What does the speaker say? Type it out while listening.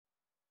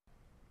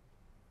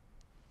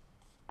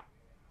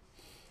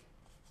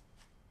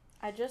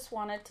I just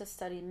wanted to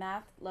study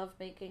math,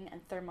 lovemaking,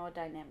 and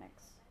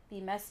thermodynamics.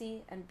 Be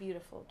messy and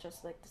beautiful,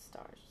 just like the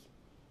stars.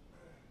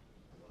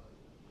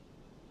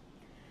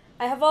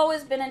 I have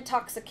always been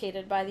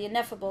intoxicated by the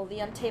ineffable, the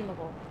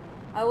untamable.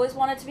 I always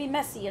wanted to be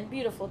messy and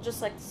beautiful,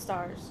 just like the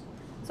stars.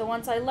 So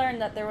once I learned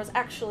that there was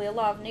actually a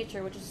law of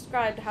nature which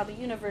described how the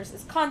universe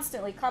is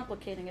constantly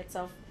complicating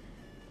itself,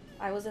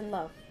 I was in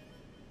love.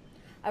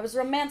 I was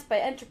romanced by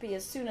entropy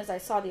as soon as I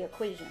saw the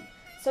equation.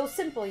 So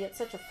simple, yet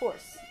such a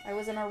force. I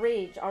was in a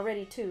rage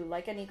already, too,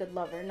 like any good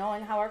lover,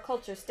 knowing how our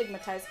culture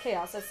stigmatized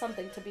chaos as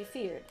something to be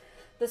feared.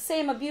 The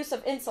same abuse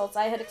of insults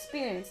I had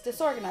experienced,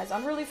 disorganized,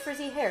 unruly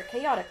frizzy hair,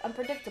 chaotic,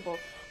 unpredictable,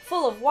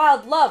 full of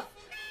wild love.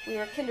 We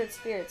were kindred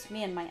spirits,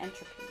 me and my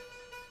entropy.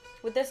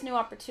 With this new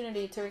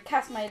opportunity to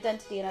recast my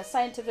identity in a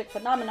scientific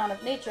phenomenon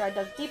of nature, I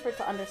dug deeper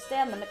to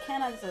understand the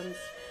mechanisms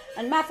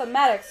and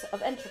mathematics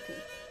of entropy.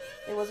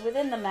 It was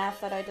within the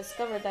math that I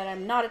discovered that I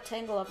am not a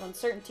tangle of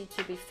uncertainty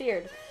to be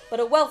feared, but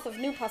a wealth of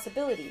new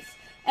possibilities.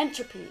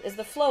 Entropy is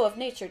the flow of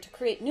nature to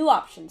create new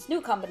options, new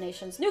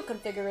combinations, new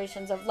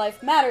configurations of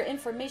life, matter,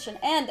 information,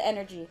 and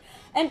energy.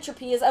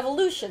 Entropy is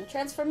evolution,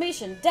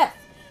 transformation, death,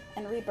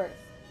 and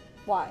rebirth.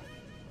 Why?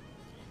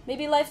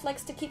 Maybe life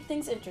likes to keep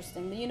things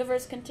interesting, the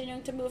universe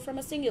continuing to move from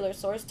a singular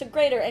source to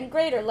greater and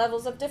greater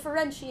levels of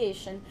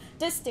differentiation,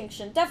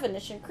 distinction,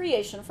 definition,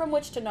 creation, from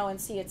which to know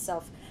and see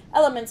itself.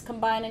 Elements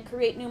combine and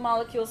create new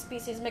molecules,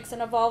 species mix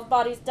and evolve,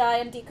 bodies die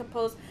and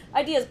decompose,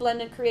 ideas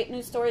blend and create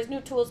new stories, new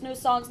tools, new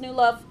songs, new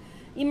love.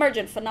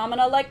 Emergent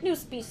phenomena like new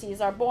species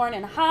are born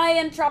in high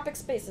entropic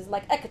spaces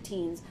like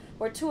ecoteens,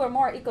 where two or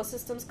more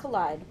ecosystems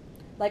collide,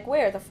 like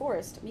where the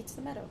forest meets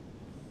the meadow.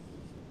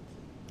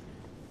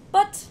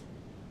 But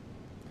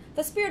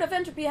the spirit of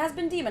entropy has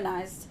been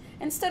demonized.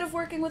 Instead of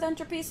working with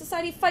entropy,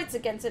 society fights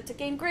against it to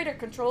gain greater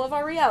control of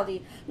our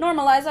reality,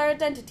 normalize our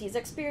identities,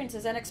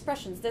 experiences, and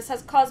expressions. This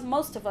has caused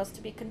most of us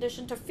to be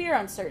conditioned to fear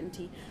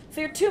uncertainty,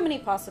 fear too many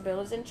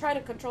possibilities, and try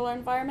to control our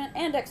environment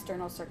and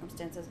external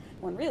circumstances,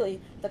 when really,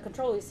 the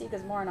control we seek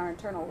is more in our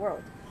internal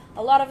world.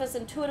 A lot of us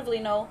intuitively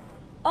know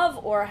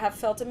of or have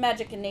felt a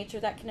magic in nature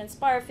that can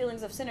inspire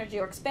feelings of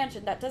synergy or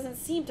expansion that doesn't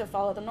seem to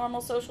follow the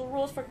normal social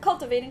rules for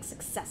cultivating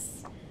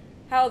success.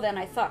 How, then,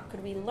 I thought,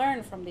 could we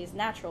learn from these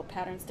natural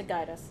patterns to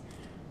guide us?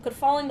 Could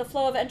following the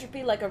flow of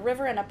entropy like a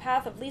river and a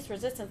path of least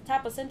resistance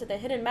tap us into the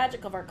hidden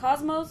magic of our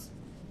cosmos?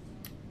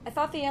 I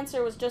thought the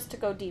answer was just to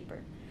go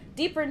deeper.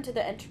 Deeper into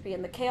the entropy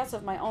and the chaos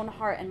of my own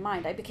heart and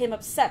mind. I became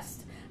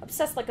obsessed.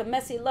 Obsessed like a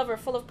messy lover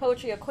full of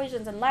poetry,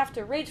 equations, and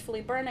laughter, ragefully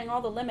burning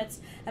all the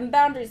limits and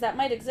boundaries that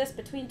might exist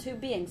between two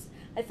beings.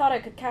 I thought I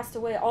could cast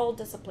away all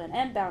discipline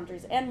and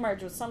boundaries and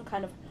merge with some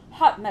kind of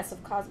hot mess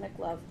of cosmic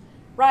love.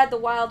 Ride the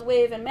wild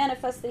wave and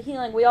manifest the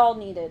healing we all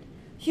needed.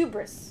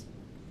 Hubris.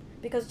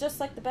 Because just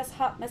like the best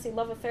hot, messy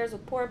love affairs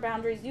with poor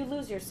boundaries, you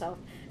lose yourself.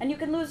 And you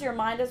can lose your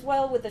mind as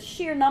well with the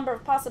sheer number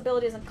of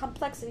possibilities and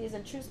complexities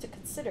and choose to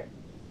consider.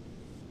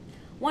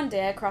 One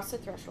day I crossed the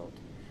threshold.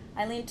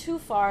 I leaned too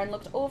far and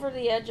looked over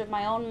the edge of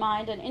my own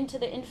mind and into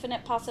the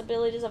infinite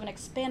possibilities of an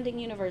expanding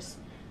universe.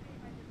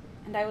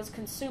 And I was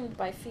consumed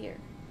by fear.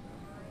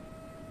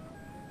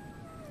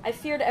 I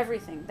feared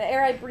everything. The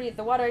air I breathed,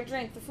 the water I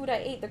drank, the food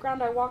I ate, the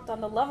ground I walked on,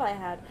 the love I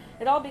had.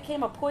 It all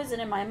became a poison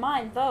in my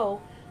mind,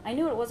 though I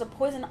knew it was a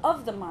poison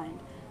of the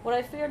mind. What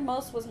I feared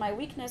most was my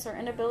weakness or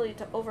inability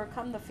to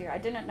overcome the fear. I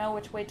didn't know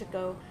which way to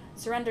go,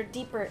 surrender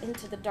deeper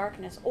into the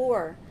darkness,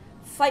 or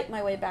fight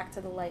my way back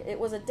to the light. It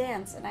was a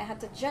dance, and I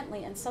had to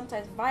gently and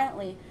sometimes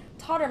violently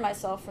totter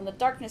myself from the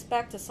darkness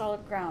back to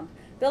solid ground,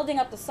 building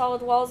up the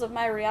solid walls of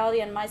my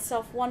reality and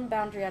myself one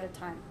boundary at a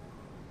time.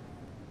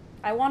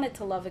 I wanted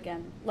to love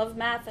again, love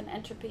math and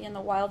entropy and the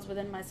wilds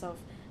within myself,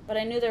 but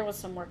I knew there was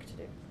some work to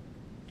do.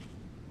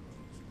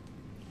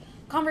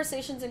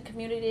 Conversations in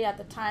community at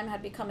the time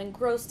had become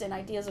engrossed in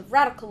ideas of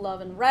radical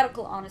love and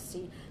radical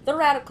honesty. The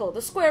radical,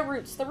 the square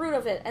roots, the root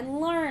of it, and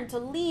learn to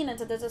lean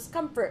into the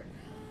discomfort,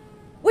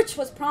 which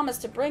was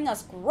promised to bring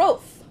us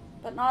growth.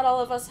 But not all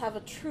of us have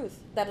a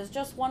truth that is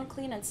just one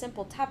clean and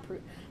simple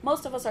taproot.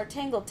 Most of us are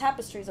tangled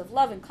tapestries of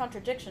love and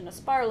contradiction, a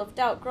spiral of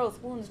doubt,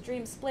 growth, wounds,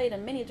 dreams splayed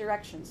in many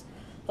directions.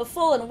 The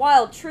full and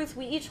wild truth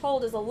we each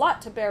hold is a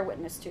lot to bear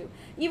witness to,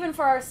 even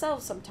for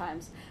ourselves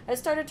sometimes. I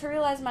started to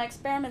realize my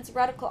experiments,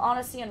 radical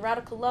honesty and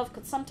radical love,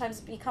 could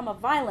sometimes become a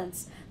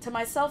violence to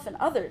myself and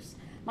others.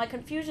 My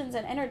confusions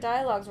and inner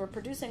dialogues were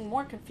producing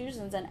more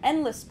confusions and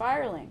endless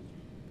spiraling.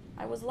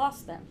 I was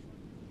lost then.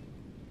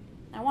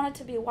 I wanted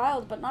to be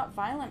wild but not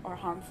violent or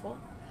harmful.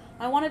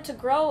 I wanted to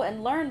grow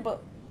and learn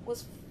but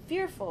was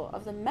fearful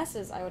of the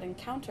messes I would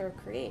encounter or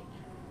create.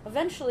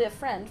 Eventually, a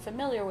friend,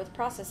 familiar with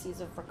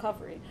processes of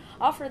recovery,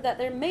 offered that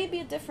there may be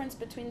a difference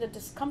between the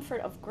discomfort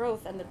of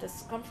growth and the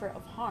discomfort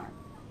of harm.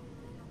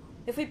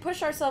 If we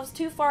push ourselves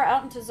too far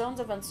out into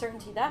zones of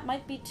uncertainty, that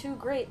might be too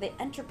great, the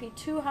entropy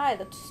too high,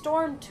 the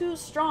storm too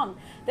strong.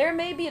 There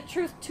may be a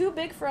truth too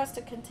big for us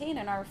to contain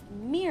in our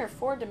mere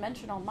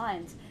four-dimensional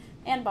minds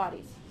and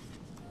bodies.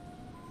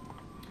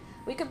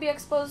 We could be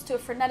exposed to a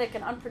frenetic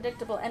and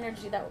unpredictable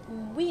energy that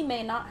we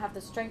may not have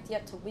the strength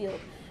yet to wield,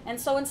 and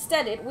so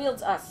instead it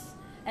wields us,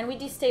 and we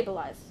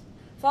destabilize.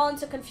 fall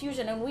into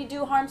confusion, and we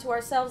do harm to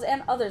ourselves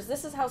and others.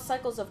 This is how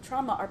cycles of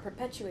trauma are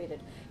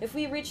perpetuated. If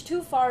we reach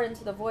too far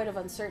into the void of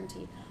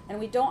uncertainty, and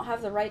we don't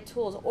have the right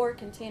tools or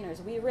containers,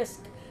 we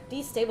risk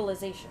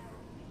destabilization.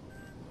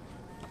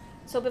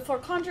 So before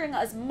conjuring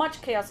as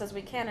much chaos as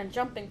we can and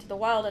jumping to the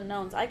wild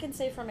unknowns, I can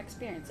say from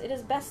experience, it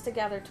is best to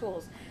gather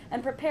tools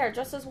and prepare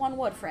just as one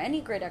would for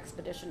any great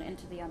expedition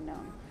into the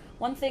unknown.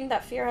 One thing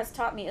that fear has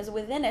taught me is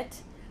within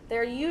it,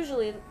 there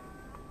usually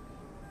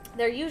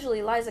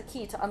lies a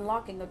key to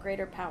unlocking a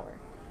greater power.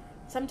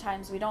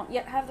 Sometimes we don't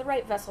yet have the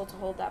right vessel to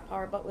hold that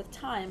power, but with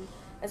time,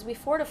 as we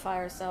fortify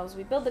ourselves,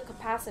 we build the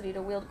capacity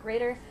to wield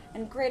greater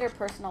and greater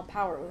personal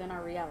power within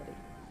our reality.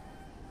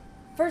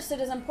 First,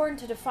 it is important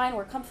to define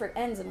where comfort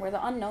ends and where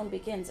the unknown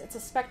begins. It's a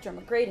spectrum,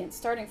 a gradient,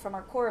 starting from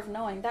our core of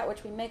knowing, that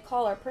which we may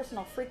call our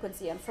personal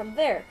frequency, and from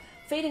there,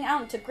 fading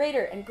out into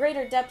greater and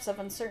greater depths of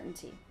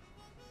uncertainty.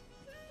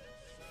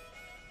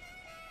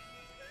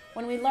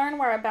 When we learn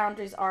where our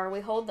boundaries are,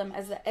 we hold them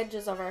as the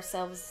edges of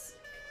ourselves,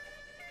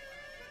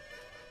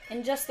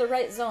 in just the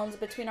right zones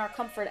between our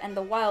comfort and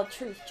the wild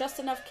truth, just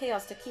enough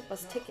chaos to keep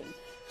us ticking,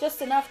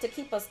 just enough to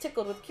keep us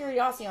tickled with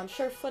curiosity on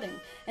sure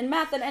footing. In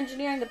math and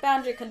engineering, the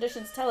boundary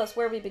conditions tell us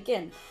where we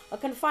begin, a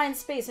confined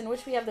space in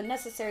which we have the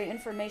necessary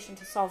information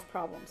to solve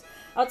problems.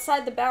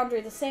 Outside the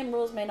boundary, the same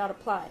rules may not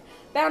apply.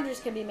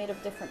 Boundaries can be made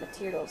of different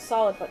materials,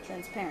 solid but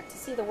transparent, to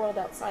see the world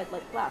outside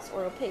like glass,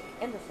 or opaque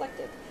and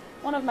reflective.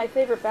 One of my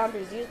favorite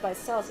boundaries used by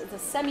cells is the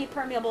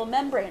semi-permeable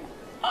membrane.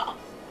 Oh,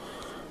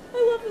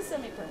 I love the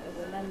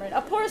semi-permeable membrane.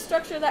 A porous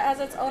structure that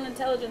has its own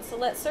intelligence to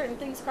let certain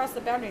things cross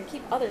the boundary and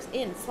keep others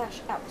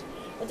in/out.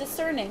 A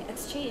discerning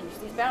exchange.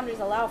 These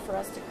boundaries allow for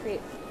us to create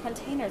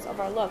containers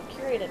of our love,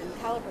 curated and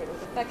calibrated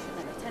with affection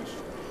and attention.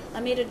 I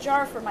made a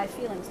jar for my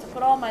feelings, to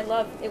put all my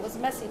love. It was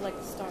messy like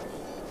the stars.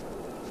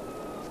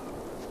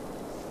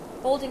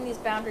 Holding these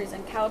boundaries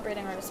and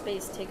calibrating our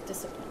space take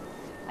discipline.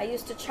 I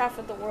used to chaff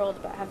at the world,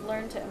 but have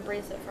learned to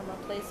embrace it from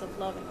a place of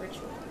love and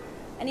ritual.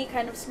 Any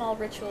kind of small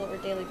ritual or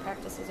daily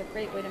practice is a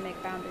great way to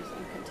make boundaries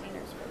and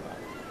containers for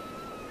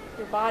love.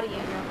 Your body and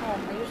your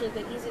home are usually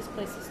the easiest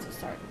places to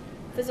start.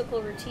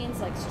 Physical routines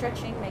like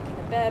stretching, making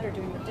the bed, or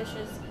doing the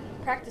dishes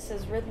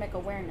practices rhythmic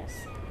awareness.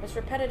 This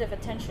repetitive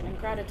attention and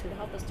gratitude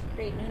help us to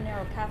create new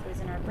neural pathways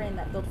in our brain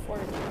that build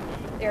fortitude.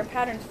 They are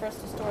patterns for us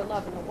to store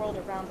love in the world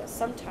around us.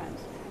 Sometimes,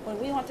 when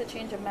we want to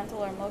change a mental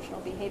or emotional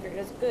behavior, it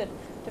is good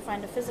to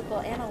find a physical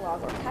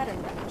analog or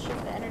pattern that can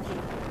shift the energy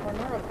or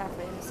neural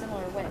pathway in a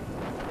similar way.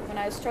 When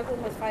I was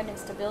struggling with finding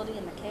stability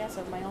in the chaos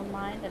of my own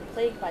mind and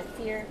plagued by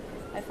fear,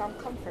 I found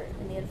comfort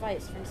in the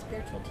advice from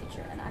spiritual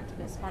teacher and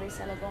activist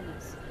Maricela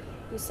Gomez,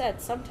 who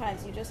said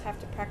sometimes you just have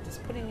to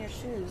practice putting your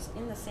shoes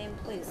in the same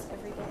place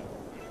every day.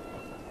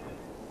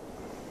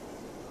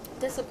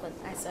 Discipline,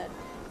 I said,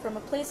 from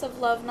a place of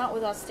love, not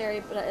with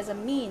austerity, but as a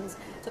means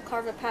to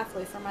carve a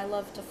pathway for my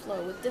love to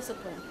flow with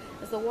discipline,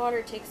 as the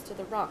water takes to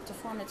the rock to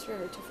form its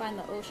river, to find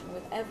the ocean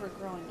with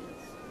ever-growing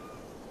ease.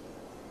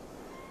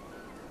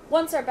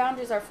 Once our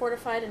boundaries are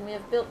fortified and we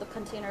have built the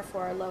container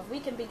for our love, we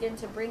can begin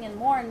to bring in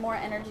more and more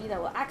energy that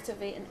will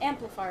activate and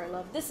amplify our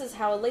love. This is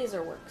how a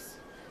laser works.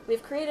 We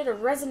have created a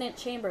resonant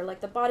chamber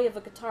like the body of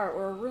a guitar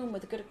or a room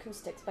with good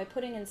acoustics by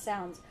putting in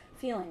sounds,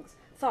 feelings,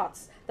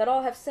 thoughts that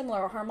all have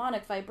similar or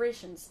harmonic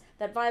vibrations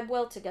that vibe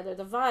well together.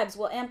 The vibes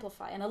will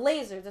amplify. In a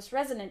laser, this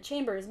resonant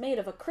chamber is made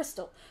of a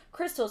crystal.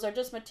 Crystals are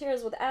just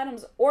materials with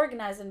atoms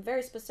organized in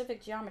very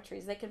specific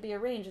geometries. They can be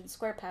arranged in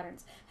square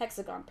patterns,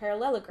 hexagon,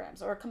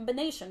 parallelograms, or a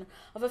combination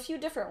of a few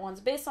different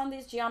ones. Based on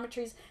these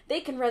geometries, they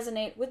can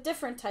resonate with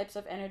different types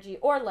of energy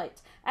or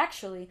light.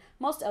 Actually,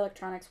 most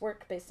electronics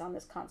work based on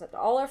this concept.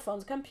 All our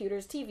phones,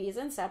 computers, TVs,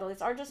 and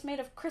satellites are just made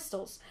of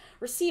crystals,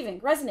 receiving,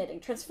 resonating,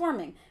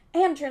 transforming,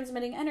 and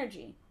transmitting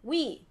energy.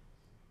 We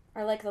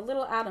are like the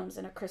little atoms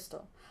in a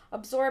crystal,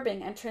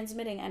 absorbing and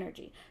transmitting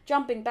energy,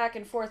 jumping back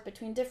and forth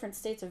between different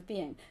states of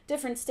being,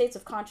 different states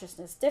of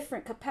consciousness,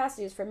 different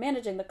capacities for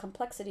managing the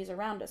complexities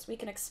around us. We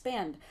can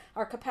expand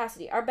our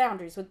capacity, our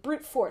boundaries, with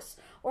brute force,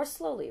 or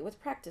slowly,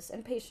 with practice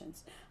and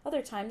patience.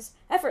 Other times,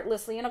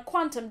 effortlessly, in a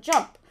quantum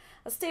jump.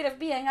 A state of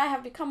being I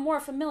have become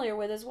more familiar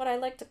with is what I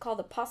like to call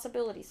the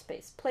possibility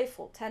space,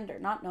 playful, tender,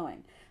 not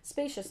knowing,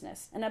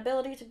 spaciousness, an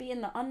ability to be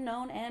in the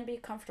unknown and be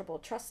comfortable,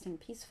 trusting,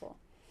 peaceful.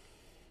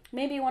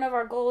 Maybe one of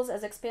our goals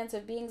as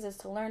expansive beings is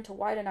to learn to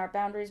widen our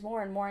boundaries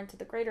more and more into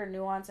the greater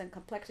nuance and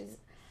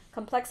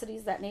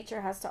complexities that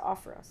nature has to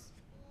offer us.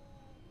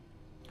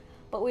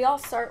 But we all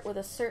start with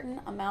a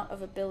certain amount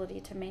of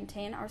ability to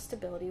maintain our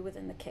stability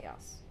within the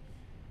chaos.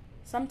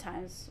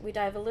 Sometimes we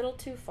dive a little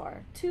too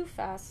far, too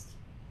fast,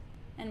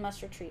 and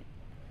must retreat.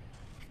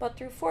 But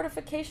through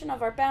fortification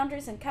of our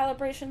boundaries and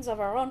calibrations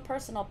of our own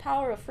personal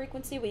power of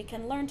frequency, we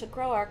can learn to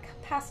grow our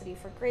capacity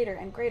for greater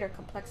and greater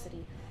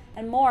complexity,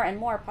 and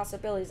more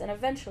possibilities, and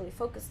eventually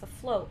focus the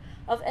flow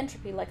of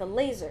entropy like a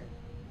laser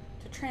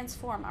to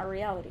transform our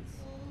realities.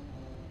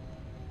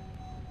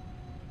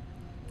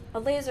 A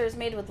laser is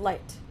made with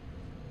light,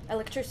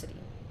 electricity,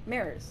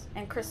 mirrors,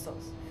 and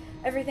crystals.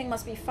 Everything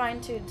must be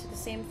fine-tuned to the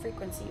same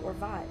frequency or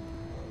vibe.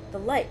 The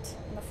light,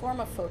 in the form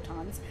of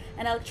photons,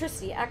 and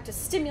electricity act to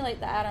stimulate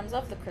the atoms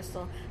of the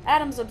crystal.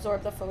 Atoms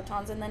absorb the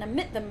photons and then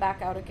emit them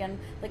back out again,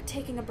 like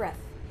taking a breath.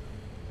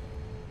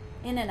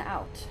 In and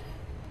out.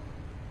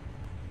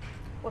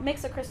 What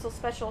makes a crystal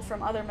special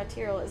from other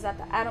material is that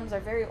the atoms are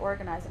very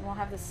organized and will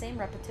have the same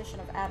repetition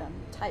of atom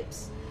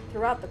types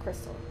throughout the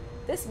crystal.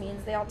 This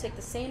means they all take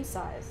the same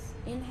size.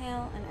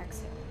 Inhale and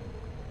exhale.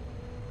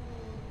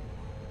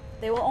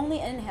 They will only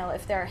inhale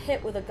if they are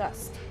hit with a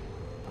gust,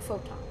 a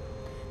photon.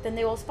 Then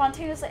they will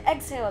spontaneously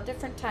exhale at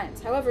different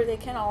times. However, they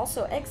can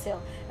also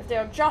exhale if they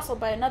are jostled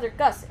by another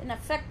gust, in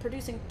effect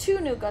producing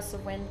 2 new gusts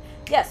of wind.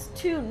 Yes,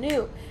 2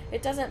 new.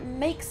 It doesn't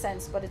make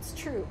sense, but it's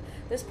true.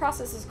 This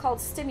process is called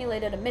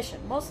stimulated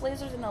emission. Most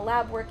lasers in the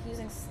lab work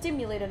using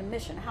stimulated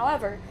emission.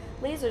 However,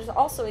 lasers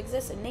also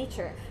exist in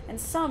nature,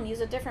 and some use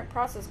a different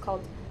process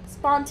called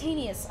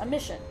spontaneous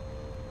emission.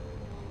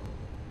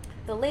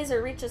 The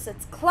laser reaches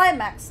its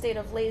climax state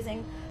of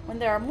lasing when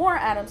there are more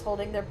atoms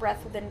holding their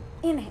breath with an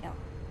inhale,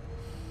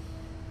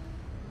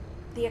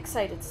 the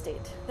excited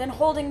state, then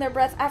holding their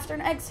breath after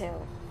an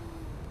exhale,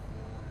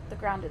 the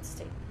grounded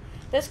state.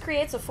 This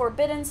creates a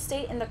forbidden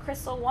state in the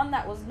crystal, one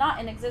that was not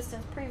in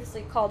existence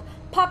previously, called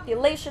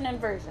population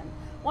inversion.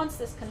 Once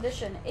this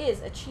condition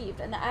is achieved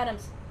and the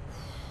atoms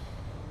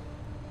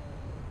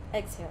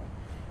exhale,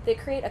 they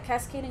create a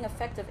cascading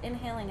effect of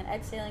inhaling and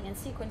exhaling in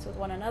sequence with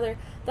one another,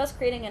 thus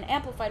creating an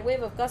amplified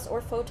wave of gusts or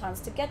photons.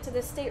 To get to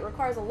this state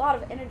requires a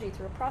lot of energy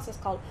through a process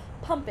called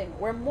pumping,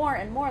 where more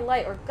and more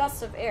light or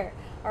gusts of air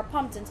are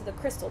pumped into the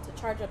crystal to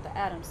charge up the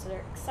atoms to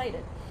their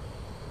excited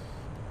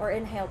or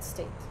inhaled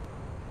state.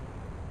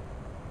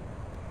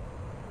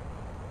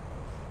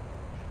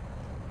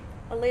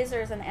 A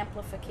laser is an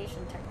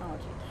amplification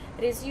technology.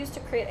 It is used to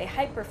create a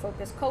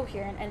hyper-focused,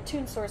 coherent, and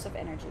tuned source of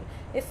energy.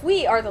 If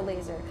we are the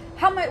laser,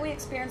 how might we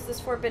experience this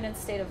forbidden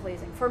state of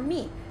lasing? For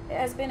me, it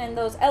has been in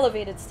those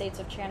elevated states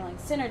of channeling,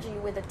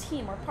 synergy with a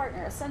team or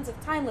partner, a sense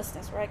of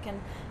timelessness where I can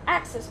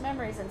access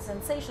memories and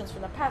sensations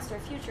from the past or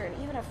future,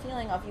 and even a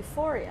feeling of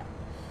euphoria.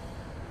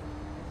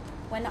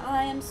 When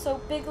I am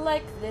so big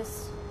like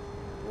this,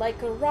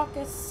 like a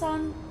raucous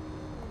sun,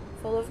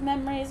 full of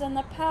memories and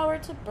the power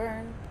to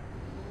burn,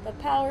 the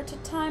power to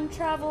time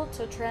travel,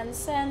 to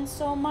transcend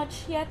so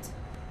much, yet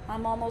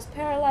I'm almost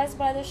paralyzed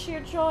by the sheer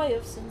joy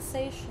of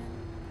sensation.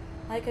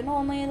 I can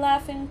only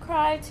laugh and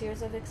cry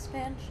tears of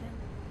expansion.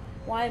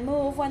 Why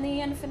move when the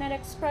infinite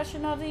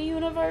expression of the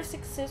universe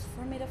exists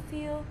for me to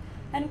feel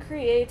and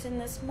create in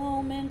this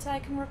moment? I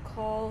can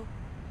recall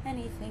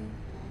anything,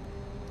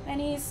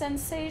 any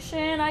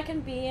sensation. I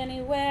can be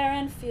anywhere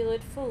and feel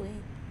it fully.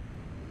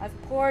 I've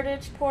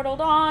portaled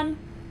on.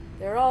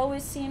 There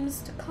always seems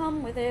to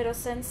come with it a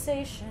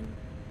sensation,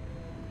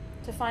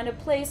 to find a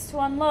place to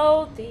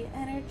unload the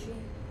energy,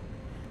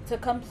 to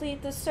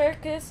complete the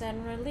circus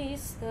and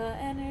release the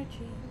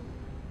energy.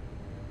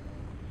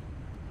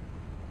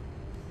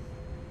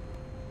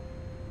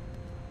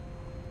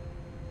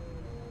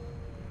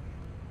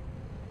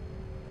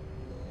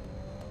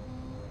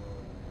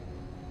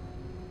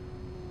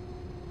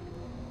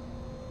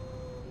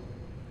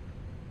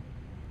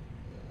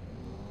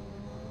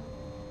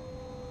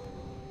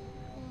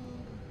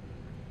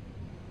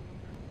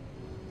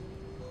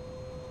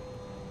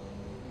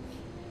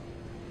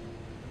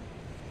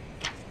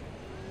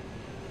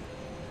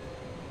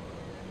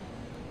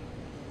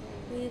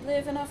 We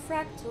live in a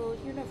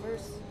fractal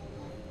universe,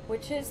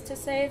 which is to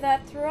say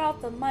that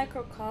throughout the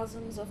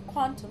microcosms of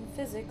quantum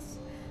physics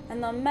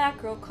and the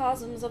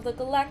macrocosms of the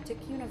galactic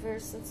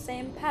universe, the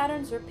same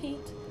patterns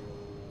repeat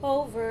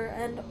over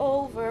and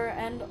over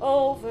and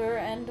over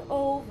and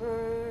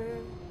over.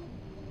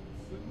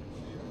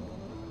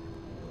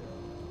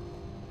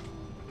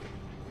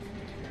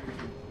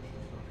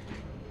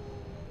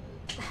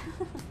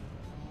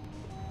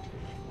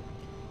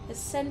 As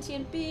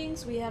sentient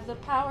beings, we have the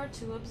power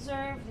to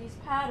observe these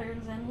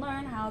patterns and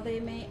learn how they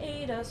may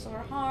aid us or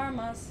harm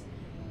us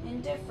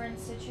in different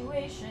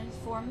situations.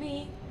 For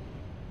me,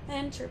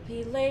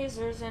 entropy,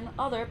 lasers, and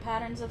other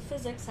patterns of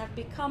physics have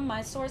become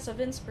my source of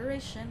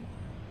inspiration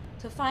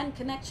to find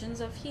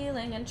connections of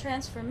healing and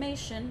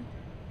transformation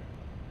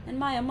in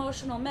my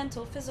emotional,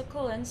 mental,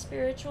 physical, and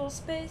spiritual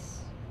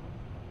space.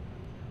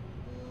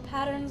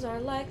 Patterns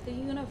are like the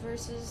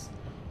universe's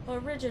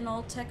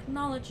original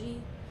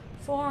technology,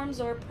 forms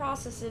or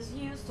processes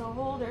used to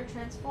hold or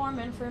transform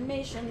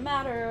information,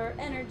 matter, or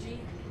energy.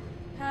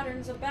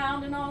 Patterns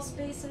abound in all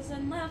spaces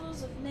and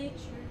levels of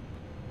nature.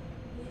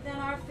 We then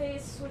are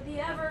faced with the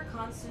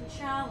ever-constant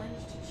challenge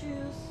to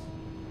choose,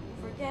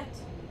 forget,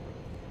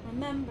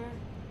 remember,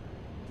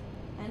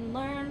 and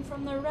learn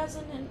from the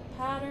resonant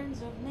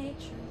patterns of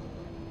nature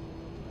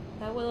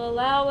that will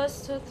allow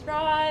us to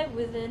thrive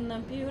within the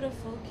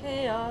beautiful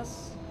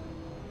chaos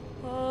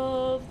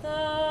of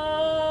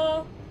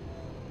the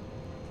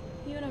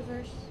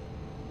universe.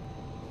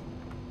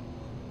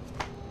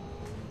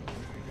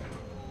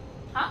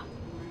 Huh?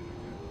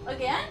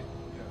 Again?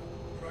 Yeah.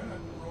 Try not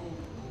to roll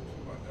too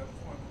much. I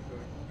just want you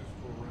to just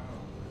go around.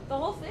 The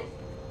whole thing?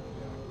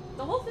 Yeah.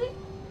 The whole thing?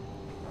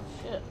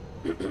 Shit.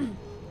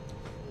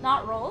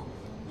 Not roll?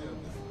 Yeah.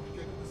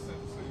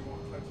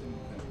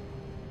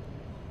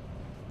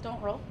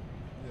 Don't roll.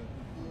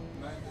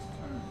 Yeah. Not just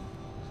turn.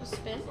 Just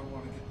spin. Because I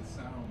want to get the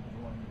sound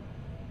going in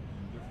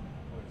different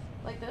places.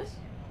 Like this?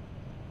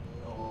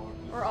 Or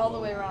Or all the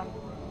way around? Okay.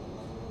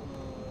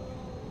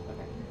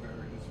 You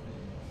vary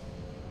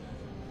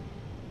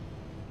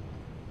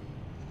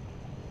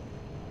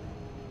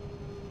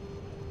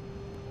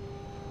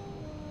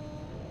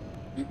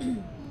the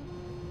speed.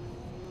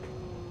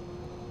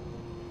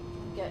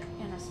 Get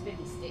in a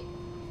spinny state. You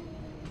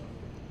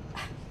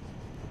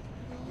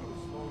can do it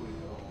slowly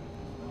though.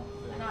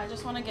 I know, I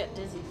just want to get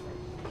dizzy first.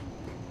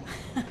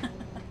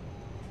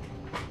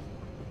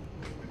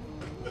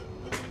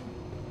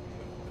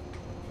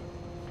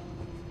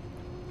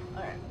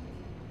 Alright.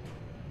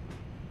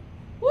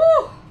 Woo!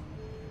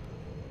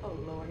 Oh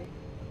lordy.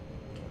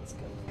 Okay, let's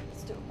go.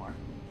 Let's do it more.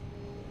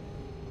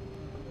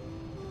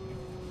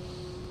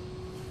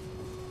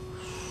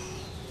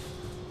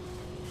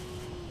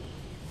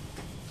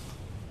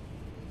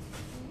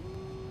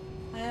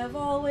 I have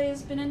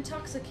always been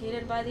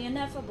intoxicated by the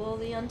ineffable,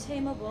 the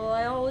untamable.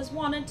 I always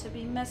wanted to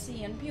be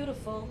messy and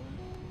beautiful,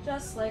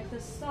 just like the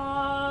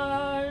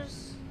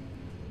stars.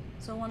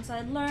 So once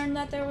I learned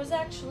that there was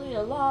actually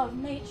a law of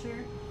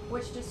nature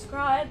which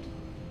described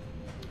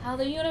how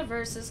the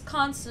universe is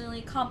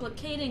constantly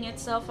complicating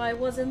itself, I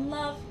was in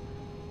love.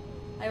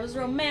 I was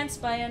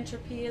romanced by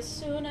entropy as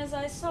soon as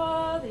I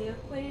saw the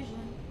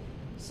equation.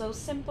 So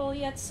simple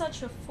yet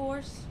such a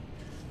force.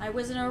 I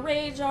was in a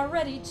rage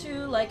already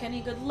too, like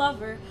any good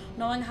lover,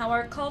 knowing how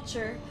our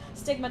culture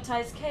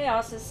stigmatized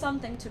chaos as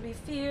something to be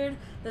feared,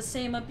 the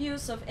same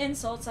abuse of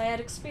insults I had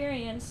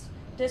experienced,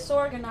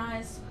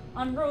 disorganized,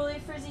 unruly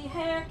frizzy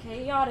hair,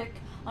 chaotic,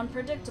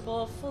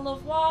 unpredictable, full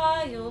of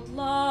wild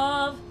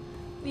love.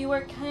 We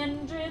were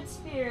kindred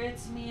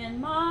spirits, me and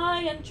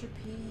my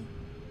entropy.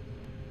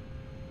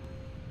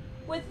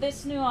 With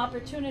this new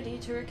opportunity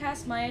to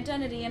recast my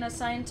identity in a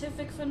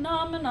scientific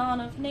phenomenon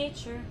of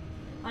nature,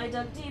 I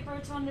dug deeper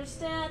to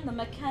understand the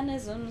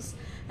mechanisms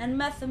and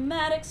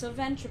mathematics of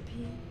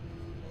entropy.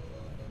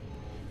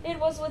 It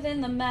was within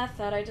the math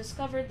that I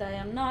discovered that I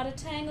am not a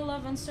tangle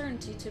of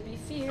uncertainty to be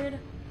feared,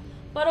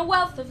 but a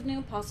wealth of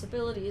new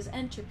possibilities.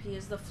 Entropy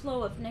is the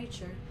flow of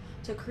nature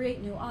to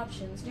create new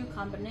options, new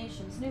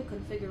combinations, new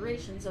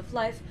configurations of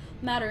life,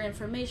 matter,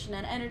 information,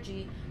 and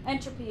energy.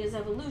 Entropy is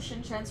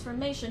evolution,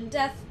 transformation,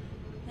 death,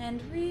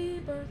 and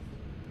rebirth.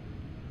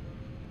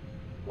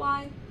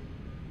 Why?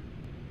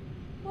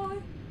 Why?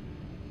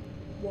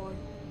 Why?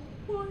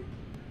 Why?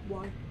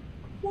 Why?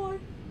 Why?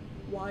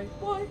 Why?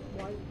 Why?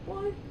 Why?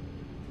 Why?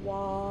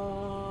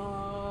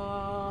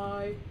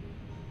 Why?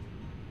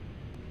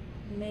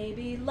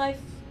 Maybe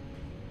life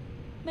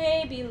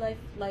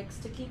likes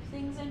to keep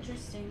things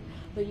interesting.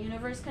 The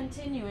universe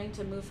continuing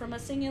to move from a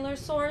singular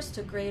source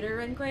to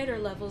greater and greater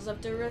levels of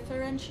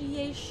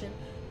differentiation,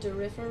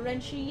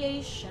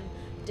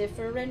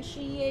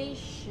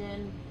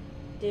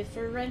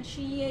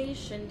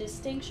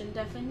 distinction,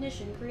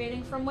 definition,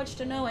 creating from which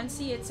to know and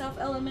see itself.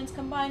 Elements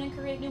combine and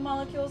create new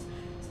molecules.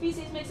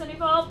 Species mix and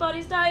evolve,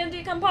 bodies die and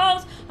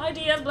decompose.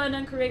 Ideas blend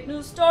and create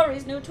new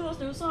stories, new tools,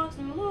 new songs,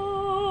 new love.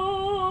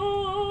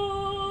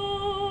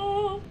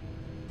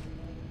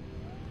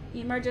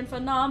 Emergent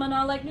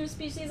phenomena like new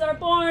species are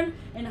born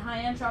in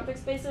high entropic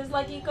spaces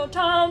like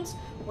ecotones,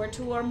 where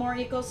two or more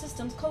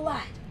ecosystems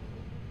collide.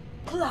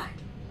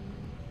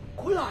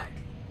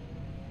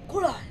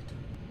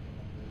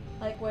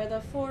 Like where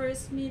the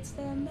forest meets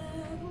the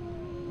meadow.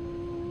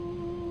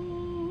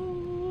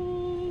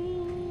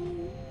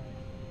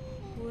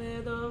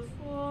 Where the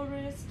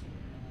forest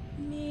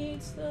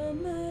meets the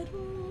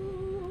meadow.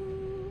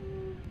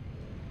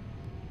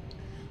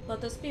 But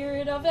the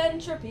spirit of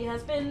entropy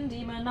has been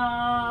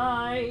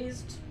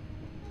demonized.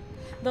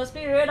 The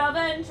spirit of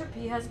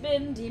entropy has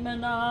been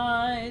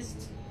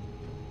demonized.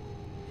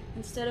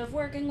 Instead of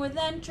working with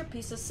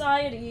entropy,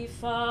 society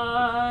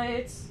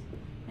fights.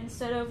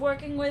 Instead of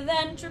working with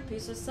entropy,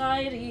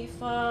 society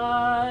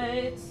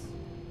fights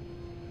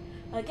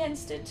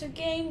against it to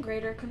gain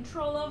greater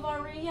control of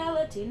our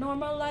reality,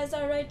 normalize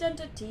our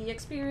identity,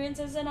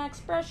 experiences, and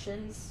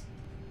expressions.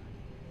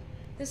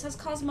 This has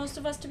caused most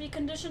of us to be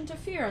conditioned to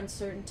fear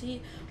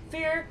uncertainty,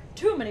 fear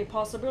too many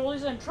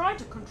possibilities, and try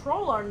to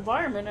control our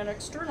environment and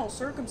external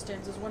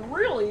circumstances, when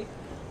really,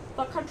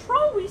 the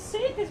control we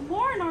seek is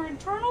more in our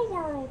internal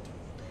world.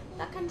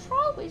 The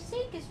control we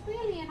seek is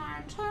really in our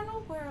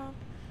internal world.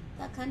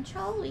 The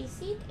control we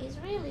seek is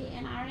really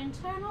in our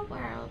internal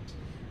world.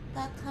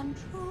 The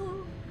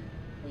control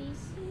we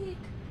seek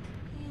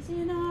is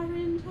in our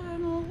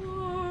internal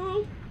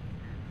world.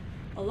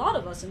 A lot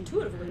of us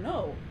intuitively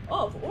know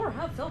of or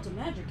have felt a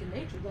magic in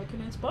nature that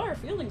can inspire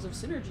feelings of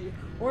synergy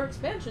or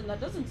expansion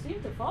that doesn't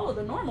seem to follow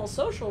the normal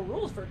social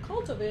rules for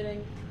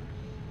cultivating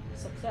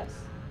success.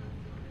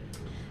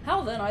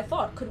 How then, I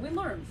thought, could we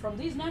learn from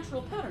these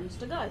natural patterns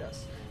to guide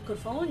us? Could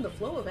following the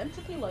flow of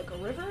entropy like a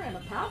river and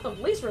a path of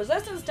least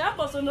resistance tap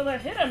us into the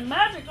hidden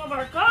magic of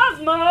our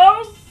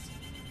cosmos?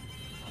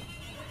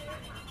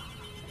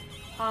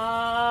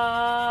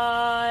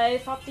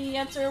 I thought the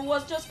answer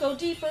was just go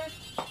deeper.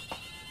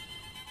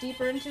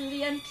 deeper into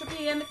the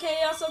entropy and the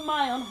chaos of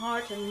my own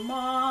heart and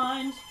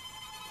mind.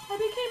 I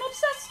became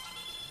obsessed.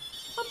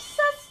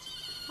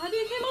 I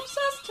became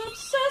obsessed.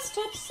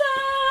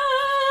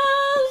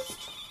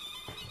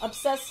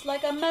 Obsessed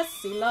like a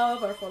messy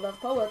lover, full of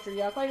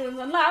poetry, equations,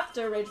 and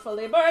laughter,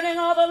 ragefully burning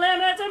all the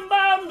limits and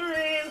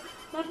boundaries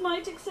that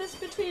might exist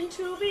between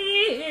two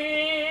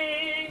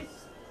beings.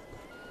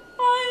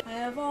 I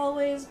have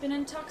always been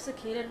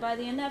intoxicated by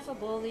the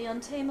ineffable, the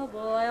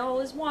untamable. I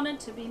always wanted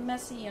to be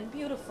messy and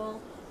beautiful,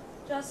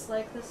 just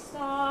like the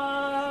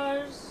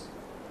stars.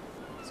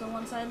 So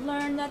once I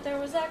learned that there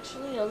was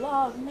actually a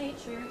law of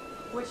nature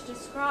which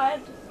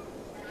described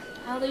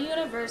how the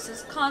universe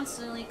is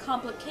constantly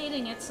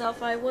complicating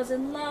itself, I was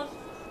in love.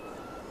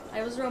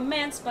 I was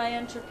romanced by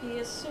entropy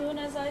as soon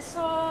as I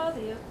saw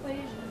the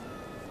equation.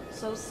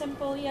 So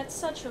simple, yet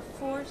such a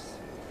force.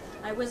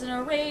 I was in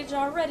a rage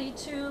already,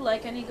 too,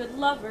 like any good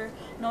lover,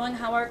 knowing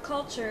how our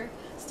culture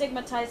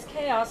stigmatized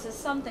chaos as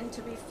something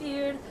to be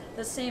feared,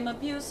 the same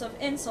abuse of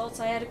insults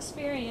I had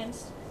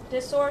experienced.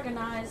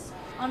 Disorganized,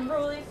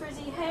 unruly,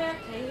 frizzy hair,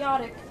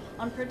 chaotic,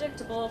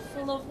 unpredictable,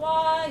 full of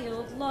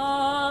wild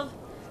love.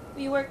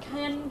 We were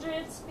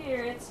kindred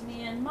spirits,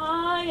 me and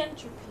my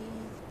entropy.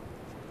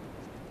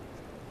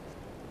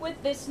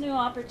 With this new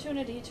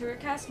opportunity to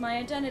recast my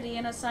identity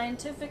in a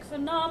scientific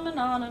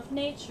phenomenon of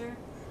nature,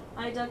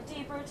 I dug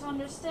deeper to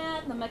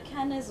understand the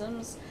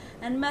mechanisms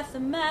and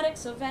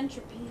mathematics of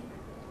entropy.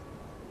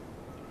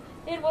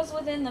 It was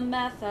within the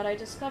math that I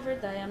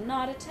discovered that I am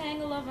not a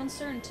tangle of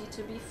uncertainty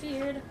to be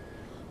feared,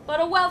 but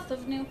a wealth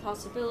of new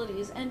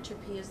possibilities.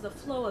 Entropy is the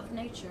flow of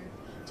nature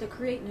to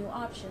create new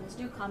options,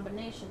 new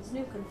combinations,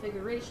 new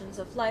configurations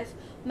of life,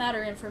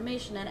 matter,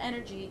 information, and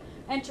energy.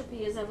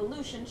 Entropy is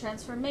evolution,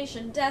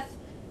 transformation, death,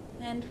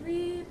 and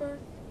rebirth.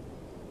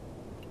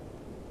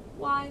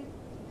 Why?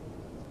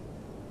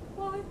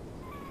 Why?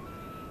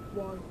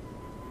 Why?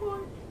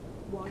 Why?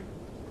 Why?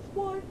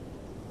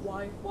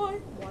 Why? Why?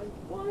 Why?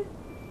 Why?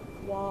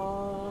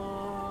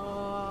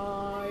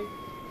 Why?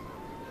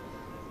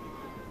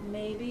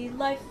 Maybe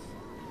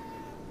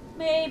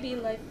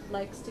life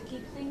likes to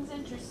keep things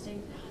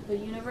interesting. The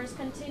universe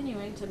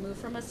continuing to move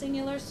from a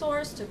singular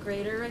source to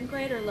greater and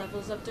greater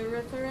levels of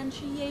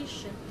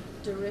differentiation,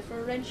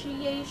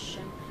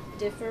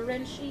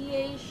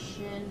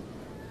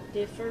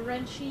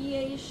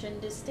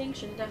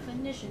 distinction,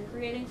 definition,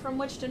 creating from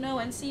which to know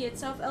and see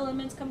itself.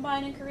 Elements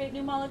combine and create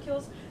new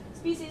molecules.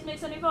 Species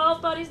mix and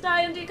evolve, bodies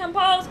die and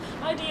decompose.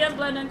 Ideas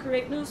blend and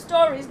create new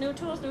stories, new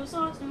tools, new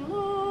songs, new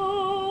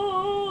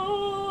law.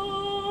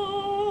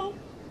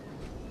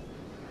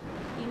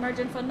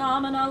 Emergent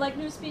phenomena like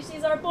new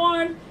species are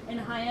born in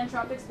high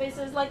entropic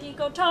spaces like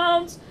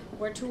ecotones,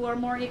 where two or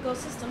more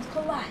ecosystems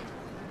collide.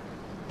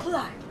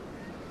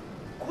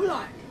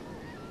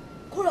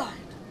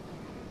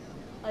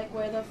 Like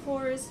where the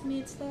forest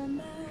meets the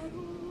meadow.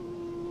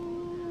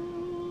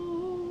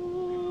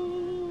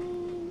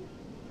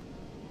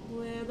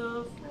 Where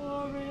the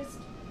forest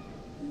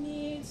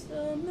meets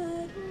the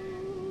meadow.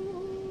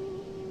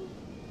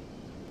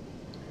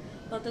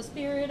 But the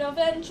spirit of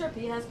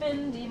entropy has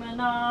been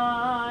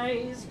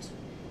demonized.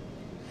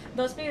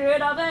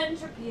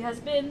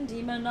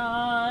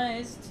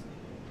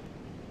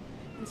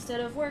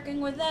 Instead of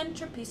working with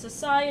entropy,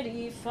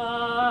 society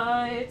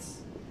fights.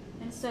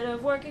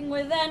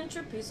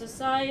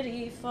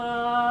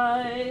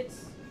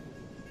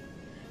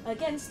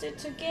 Against it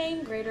to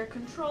gain greater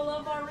control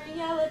of our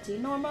reality,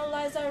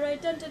 normalize our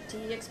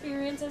identity,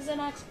 experiences, and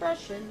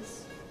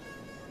expressions.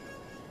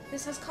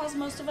 This has caused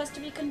most of us to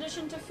be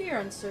conditioned to fear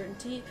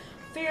uncertainty,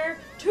 fear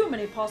too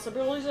many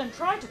possibilities, and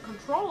try to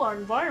control our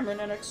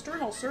environment and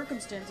external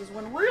circumstances,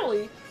 when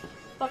really,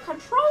 the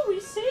control we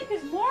seek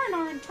is more in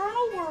our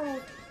internal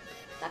world.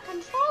 The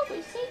control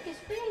we seek is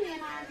really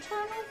in our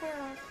internal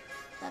world.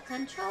 The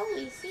control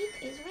we seek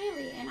is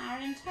really in our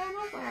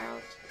internal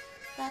world.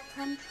 The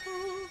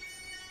control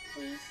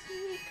we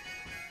seek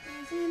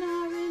is in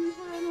our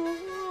internal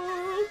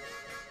world.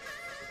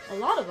 A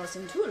lot of us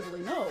intuitively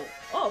know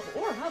of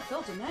or have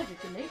felt a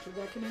magic in nature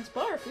that can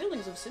inspire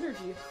feelings of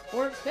synergy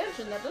or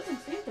expansion that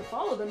doesn't seem to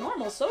follow the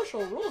normal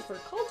social rules for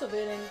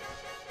cultivating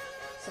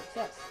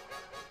success.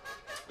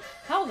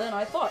 How then,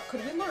 I thought,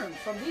 could we learn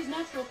from these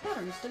natural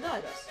patterns to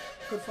guide us?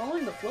 Could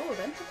following the flow of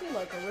entropy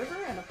like a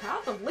river and a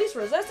path of least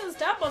resistance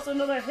tap us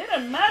into the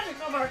hidden magic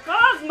of our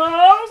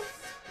cosmos?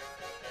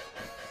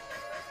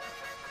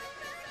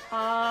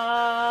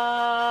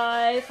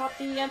 I thought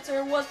the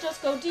answer was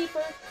just go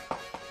deeper.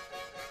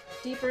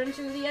 Deeper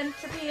into the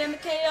entropy and the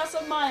chaos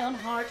of my own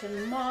heart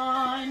and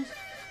mind.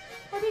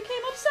 I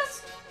became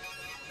obsessed.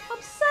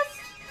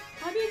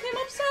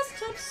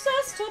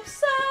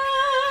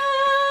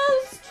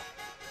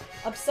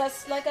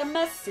 Obsessed like a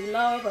messy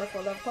lover,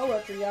 full of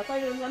poetry,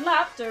 equations, and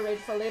laughter,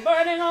 ragefully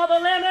burning all the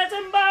limits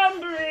and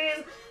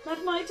boundaries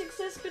that might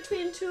exist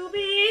between two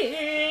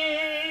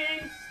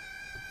beings.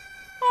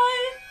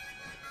 I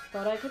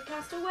thought I could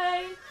cast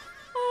away.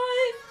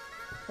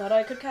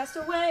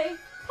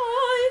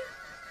 I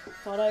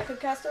Thought I could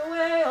cast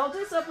away all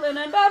discipline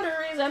and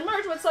boundaries and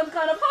merge with some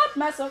kind of hot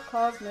mess of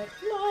cosmic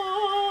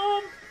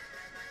love.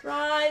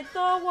 Ride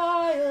the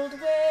wild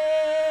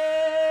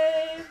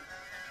wave.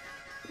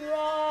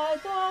 Ride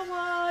the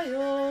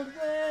wild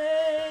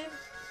wave.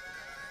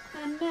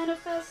 And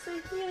manifest the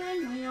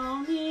healing we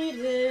all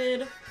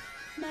needed.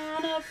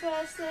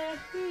 Manifest the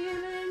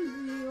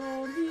healing we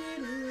all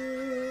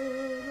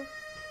needed.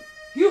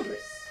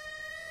 Hubris.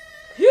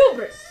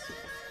 Hubris.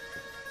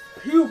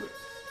 Hubris.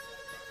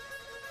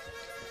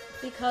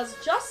 Because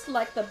just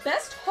like the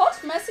best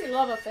hot, messy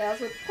love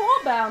affairs with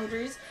poor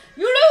boundaries,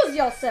 you lose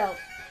yourself.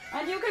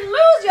 And you can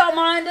lose your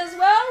mind as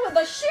well with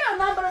the sheer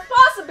number of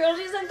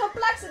possibilities and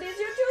complexities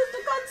you choose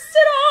to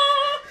consider.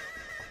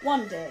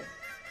 One day,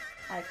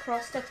 I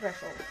crossed a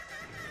threshold.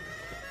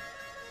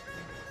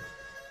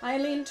 I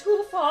leaned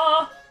too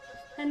far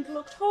and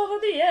looked over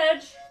the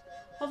edge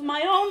of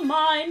my own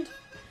mind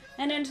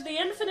and into the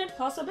infinite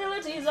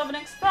possibilities of an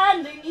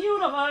expanding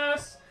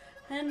universe.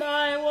 And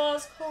I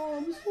was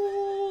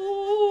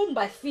consumed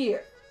by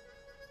fear.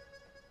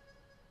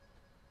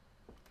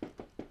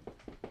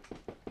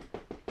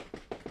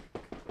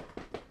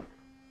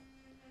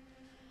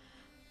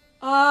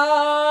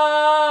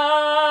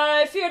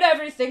 I feared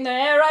everything, the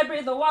air I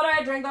breathed, the water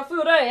I drank, the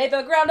food I ate,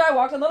 the ground I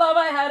walked, and the love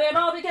I had. It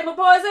all became a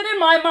poison in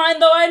my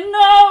mind, though I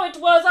know it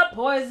was a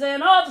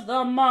poison of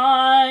the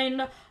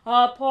mind.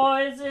 A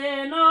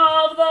poison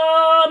of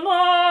the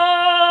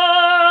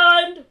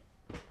mind.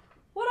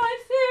 What I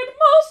feared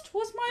most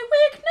was my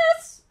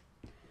weakness,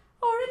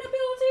 or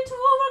inability to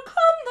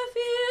overcome the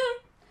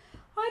fear.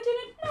 I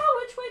didn't know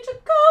which way to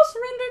go,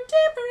 surrender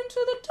deeper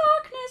into the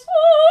darkness,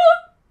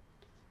 or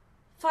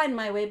find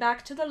my way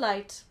back to the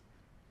light.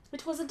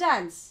 It was a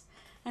dance,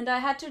 and I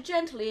had to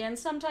gently and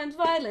sometimes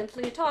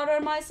violently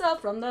totter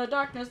myself from the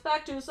darkness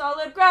back to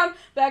solid ground,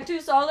 back to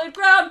solid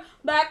ground,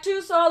 back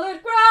to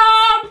solid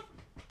ground,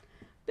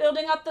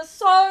 building up the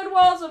solid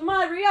walls of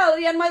my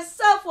reality and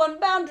myself one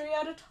boundary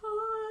at a time.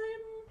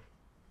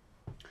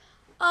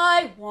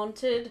 I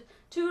wanted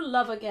to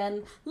love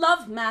again,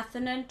 love math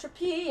and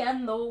entropy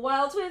and the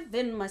wilds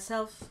within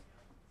myself.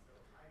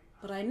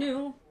 But I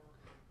knew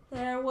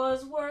there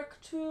was work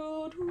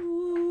to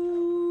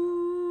do.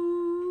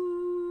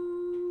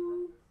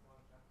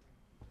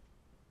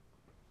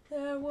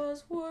 There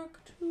was work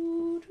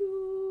to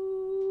do.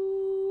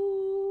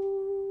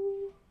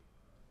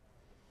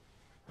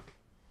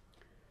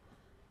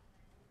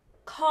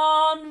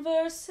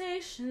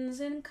 Conversations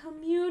in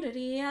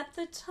community at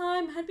the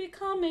time had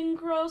become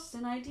engrossed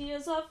in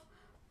ideas of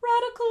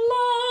radical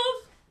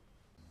love.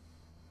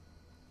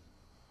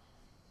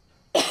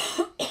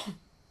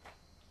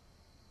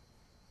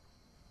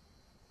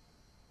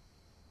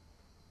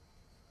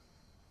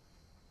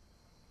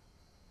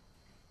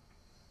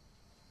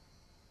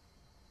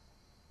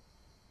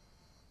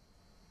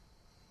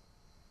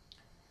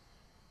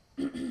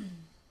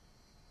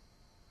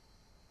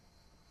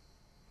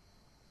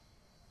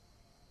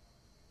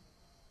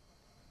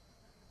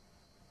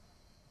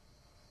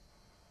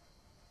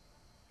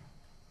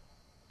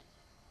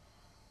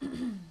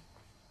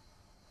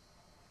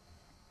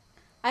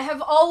 I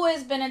have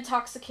always been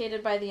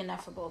intoxicated by the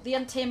ineffable, the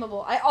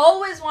untamable. I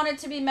always wanted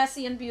to be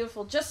messy and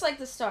beautiful, just like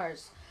the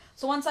stars.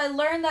 So once I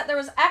learned that there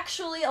was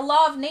actually a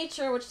law of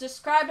nature which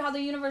described how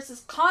the universe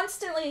is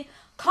constantly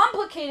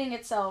complicating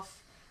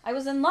itself, I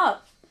was in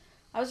love.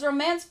 I was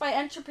romanced by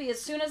entropy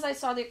as soon as I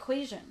saw the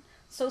equation.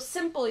 So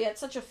simple, yet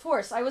such a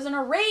force. I was in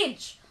a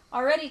rage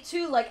already,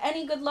 too, like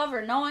any good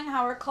lover, knowing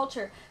how our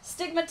culture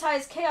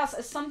stigmatized chaos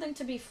as something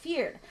to be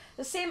feared.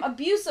 The same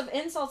abuse of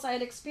insults I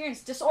had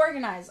experienced,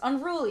 disorganized,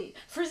 unruly,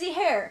 frizzy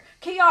hair,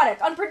 chaotic,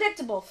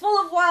 unpredictable,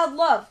 full of wild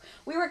love.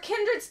 We were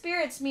kindred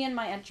spirits, me and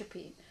my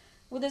entropy.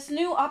 With this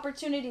new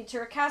opportunity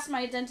to recast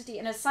my identity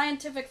in a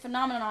scientific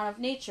phenomenon of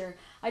nature,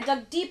 I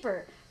dug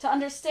deeper to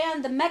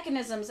understand the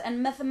mechanisms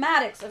and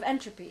mathematics of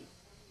entropy.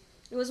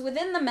 It was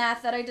within the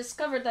math that I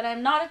discovered that I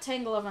am not a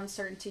tangle of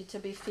uncertainty to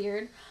be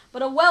feared,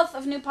 but a wealth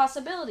of new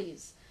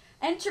possibilities.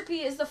 Entropy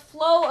is the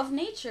flow of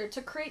nature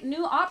to create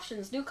new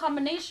options, new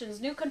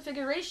combinations, new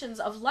configurations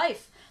of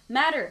life,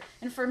 matter,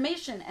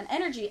 information, and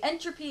energy.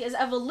 Entropy is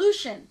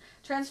evolution,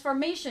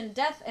 transformation,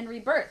 death, and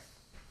rebirth.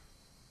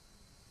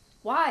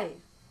 Why?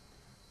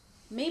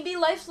 Maybe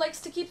life likes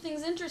to keep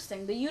things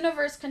interesting, the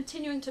universe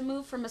continuing to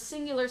move from a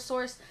singular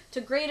source to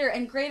greater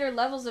and greater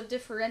levels of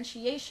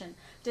differentiation,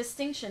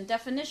 distinction,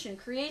 definition,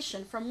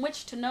 creation, from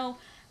which to know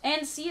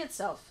and see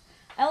itself.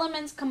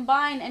 Elements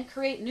combine and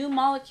create new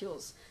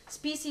molecules.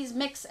 Species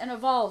mix and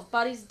evolve,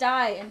 bodies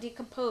die and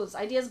decompose,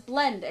 ideas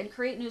blend and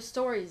create new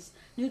stories,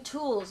 new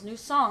tools, new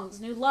songs,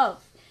 new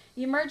love.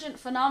 Emergent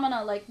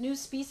phenomena like new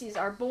species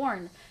are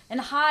born in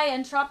high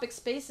entropic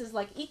spaces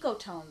like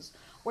ecotones,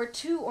 where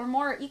two or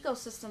more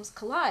ecosystems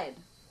collide,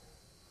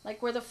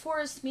 like where the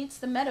forest meets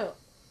the meadow.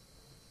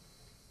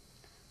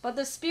 But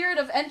the spirit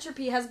of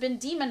entropy has been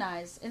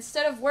demonized.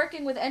 Instead of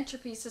working with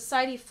entropy,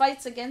 society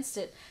fights against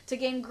it to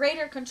gain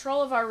greater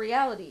control of our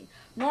reality,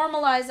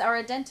 normalize our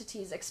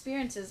identities,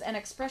 experiences, and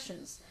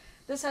expressions.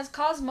 This has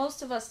caused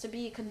most of us to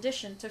be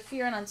conditioned to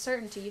fear and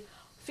uncertainty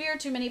fear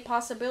too many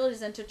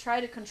possibilities, and to try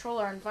to control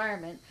our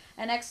environment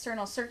and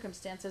external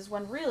circumstances,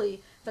 when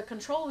really the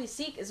control we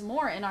seek is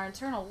more in our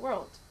internal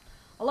world.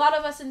 A lot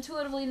of us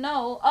intuitively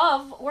know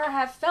of or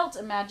have felt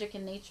a magic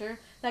in nature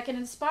that can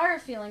inspire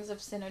feelings of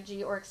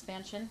synergy or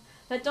expansion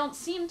that don't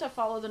seem to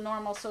follow the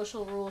normal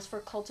social rules for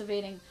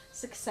cultivating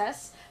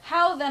success.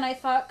 How, then, I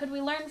thought, could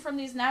we learn from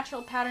these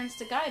natural patterns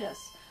to guide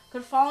us?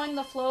 Could following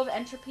the flow of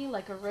entropy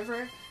like a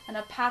river and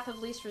a path of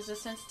least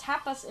resistance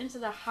tap us into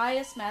the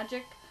highest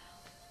magic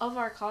of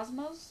our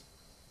cosmos?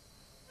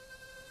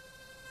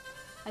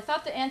 I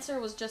thought the answer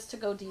was just to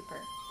go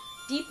deeper.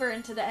 Deeper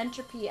into the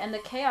entropy and the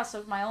chaos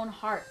of my own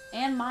heart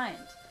and mind.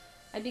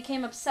 I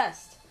became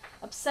obsessed.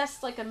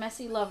 Obsessed like a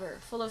messy lover,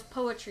 full of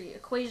poetry,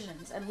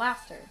 equations, and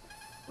laughter.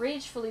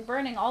 Ragefully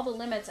burning all the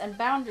limits and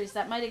boundaries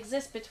that might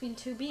exist between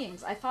two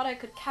beings. I thought I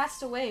could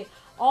cast away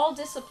all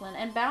discipline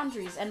and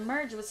boundaries and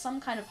merge with some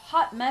kind of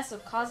hot mess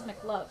of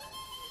cosmic love.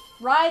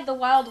 Ride the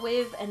wild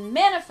wave and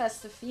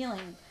manifest the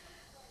feeling,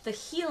 the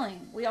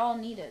healing we all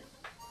needed.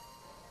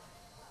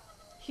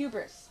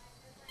 Hubris.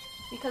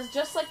 Because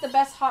just like the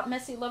best hot,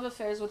 messy love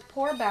affairs with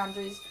poor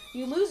boundaries,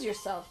 you lose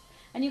yourself.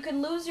 And you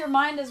can lose your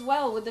mind as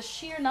well with the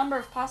sheer number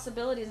of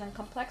possibilities and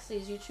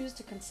complexities you choose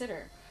to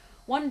consider.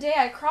 One day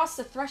I crossed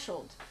the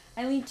threshold.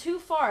 I leaned too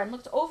far and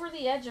looked over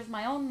the edge of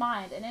my own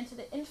mind and into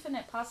the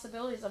infinite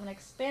possibilities of an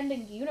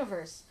expanding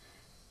universe.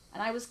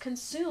 And I was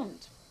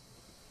consumed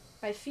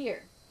by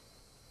fear.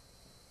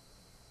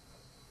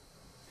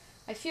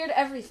 I feared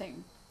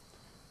everything.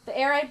 The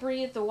air I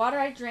breathed, the water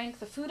I drank,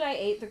 the food I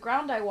ate, the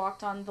ground I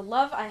walked on, the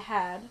love I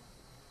had.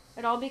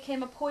 It all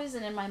became a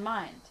poison in my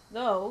mind,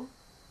 though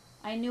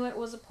I knew it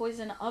was a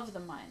poison of the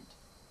mind.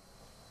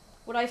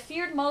 What I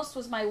feared most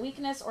was my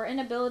weakness or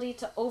inability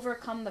to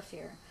overcome the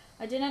fear.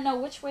 I didn't know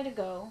which way to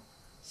go,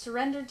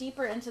 surrender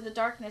deeper into the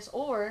darkness,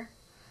 or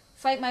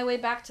fight my way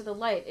back to the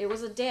light. It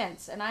was a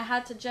dance, and I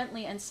had to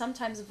gently and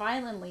sometimes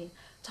violently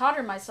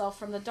totter myself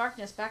from the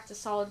darkness back to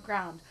solid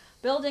ground,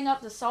 building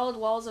up the solid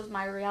walls of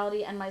my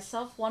reality and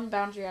myself one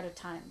boundary at a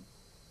time.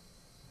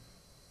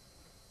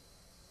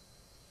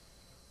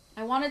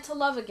 I wanted to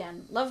love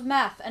again, love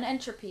math and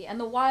entropy and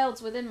the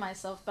wilds within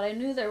myself, but I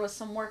knew there was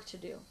some work to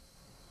do.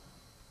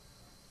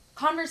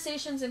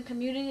 Conversations in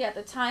community at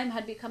the time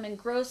had become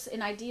engrossed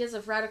in ideas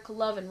of radical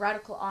love and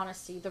radical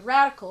honesty. The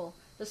radical,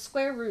 the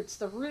square roots,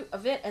 the root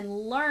of it,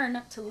 and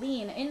learn to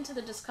lean into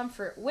the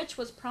discomfort which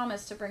was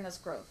promised to bring us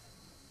growth.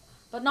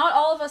 But not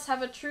all of us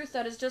have a truth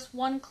that is just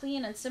one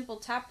clean and simple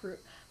taproot.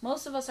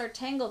 Most of us are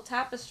tangled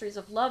tapestries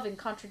of love and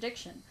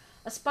contradiction,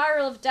 a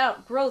spiral of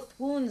doubt, growth,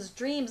 wounds,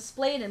 dreams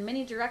splayed in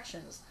many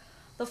directions.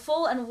 The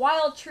full and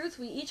wild truth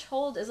we each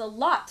hold is a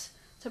lot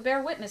to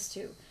bear witness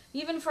to,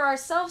 even for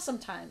ourselves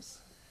sometimes.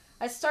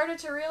 I started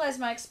to realize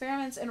my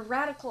experiments in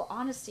radical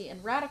honesty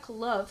and radical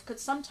love could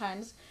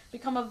sometimes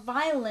become a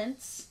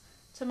violence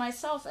to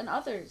myself and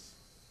others.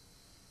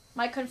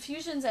 My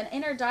confusions and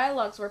inner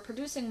dialogues were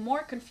producing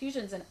more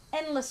confusions and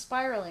endless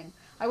spiraling.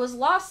 I was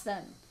lost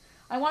then.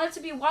 I wanted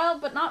to be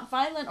wild but not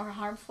violent or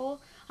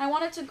harmful. I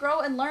wanted to grow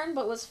and learn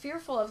but was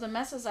fearful of the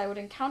messes I would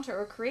encounter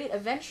or create.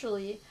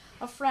 Eventually,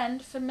 a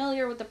friend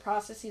familiar with the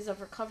processes of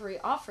recovery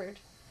offered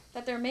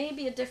that there may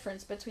be a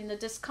difference between the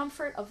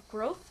discomfort of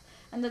growth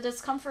and the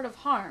discomfort of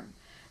harm.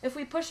 If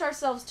we push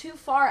ourselves too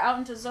far out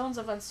into zones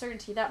of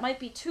uncertainty, that might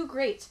be too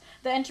great,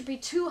 the entropy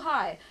too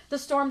high, the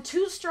storm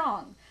too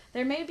strong.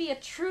 There may be a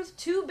truth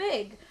too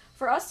big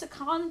for us to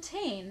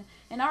contain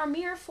in our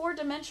mere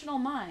four-dimensional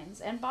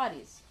minds and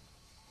bodies.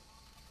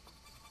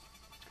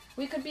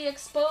 We could be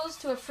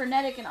exposed to a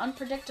frenetic and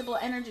unpredictable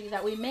energy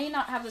that we may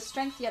not have the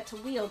strength yet to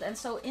wield, and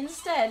so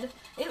instead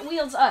it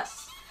wields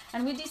us,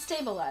 and we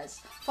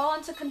destabilize, fall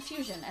into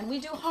confusion, and we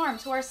do harm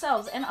to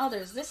ourselves and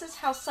others. This is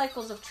how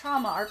cycles of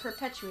trauma are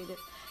perpetuated.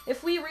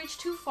 If we reach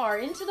too far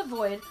into the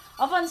void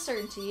of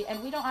uncertainty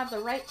and we don't have the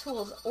right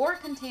tools or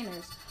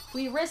containers,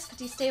 we risk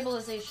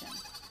destabilization.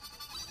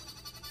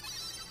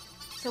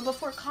 So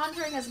before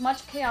conjuring as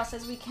much chaos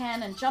as we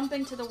can and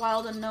jumping to the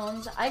wild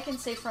unknowns, I can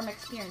say from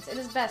experience, it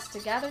is best to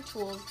gather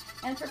tools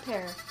and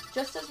prepare,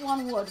 just as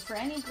one would for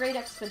any great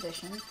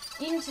expedition,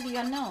 into the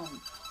unknown.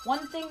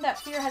 One thing that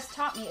fear has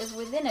taught me is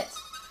within it,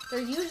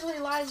 there usually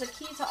lies a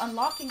key to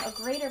unlocking a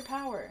greater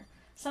power.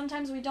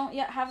 Sometimes we don't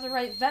yet have the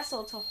right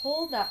vessel to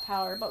hold that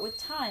power, but with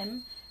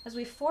time, as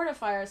we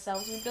fortify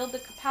ourselves, we build the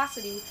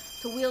capacity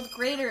to wield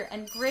greater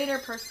and greater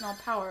personal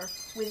power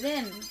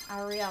within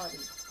our reality.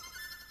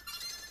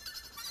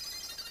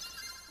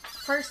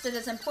 First, it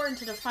is important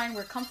to define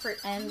where comfort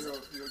ends.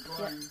 You're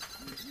going, you're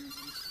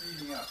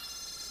speeding up.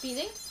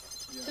 Speeding?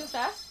 Yeah. Too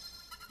fast?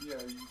 Yeah,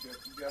 you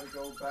got to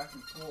go back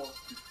and forth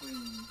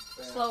between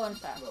fast Slow and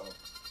fast. slow.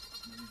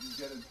 You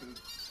get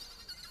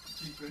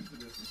deep into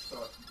this and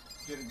start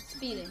getting too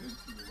deep Speeding.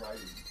 into the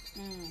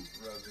writing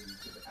rather than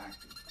to the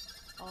acting.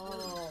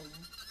 Oh.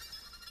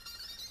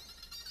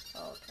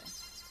 Okay.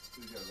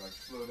 So you got to like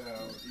slow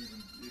down,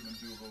 even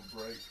do a little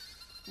break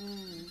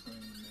between,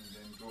 and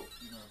then go, go.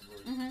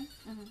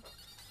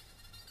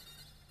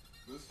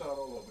 Let's start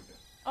all over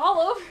again. All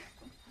over?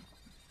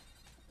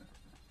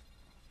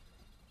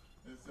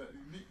 This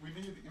We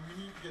need to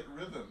get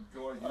rhythm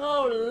going.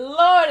 Oh,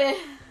 Lordy.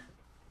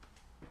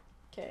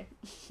 Okay.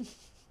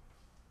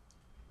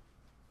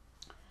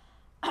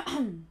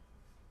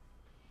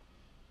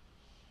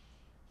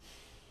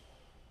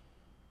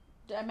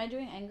 Am I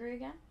doing angry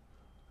again?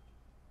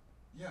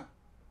 Yeah.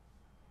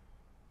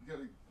 You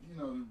gotta,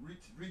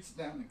 reach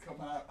down and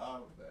come out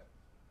of that.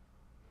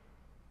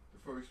 The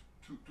first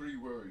 3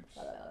 words.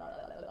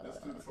 Let's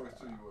do the first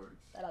 3 words.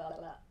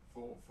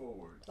 4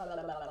 words.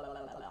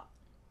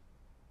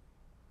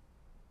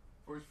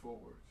 First 4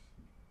 words.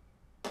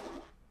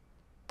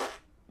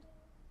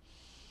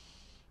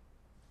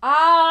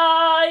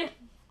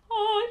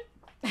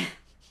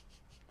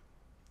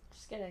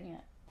 Just getting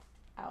it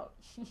out.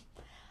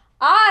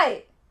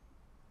 I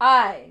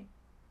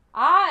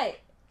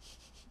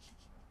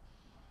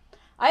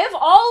have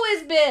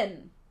always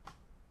been.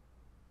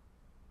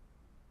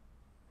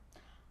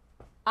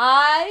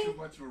 Too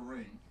much of a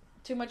ring.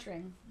 Too much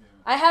ring. Yeah.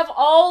 I have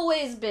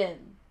always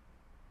been.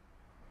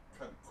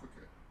 Cut it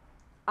quicker.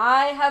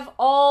 I have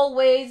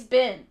always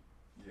been.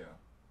 Yeah,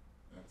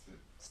 that's it.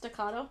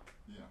 Staccato.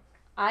 Yeah.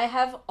 I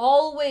have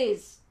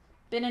always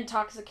been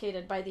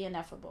intoxicated by the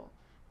ineffable,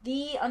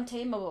 the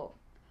untamable.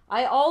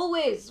 I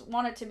always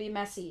wanted to be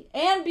messy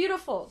and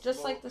beautiful,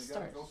 just like the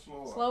stars. Go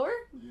slower. Slower?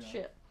 Yeah.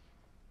 Shit.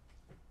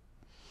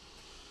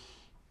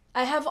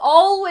 I have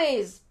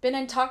always been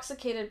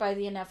intoxicated by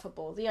the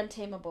ineffable, the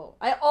untamable.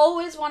 I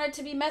always wanted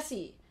to be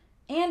messy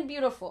and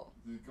beautiful.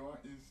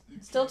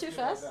 Still too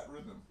fast? That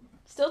rhythm.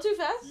 Still too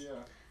fast?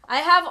 Yeah. I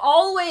have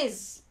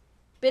always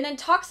been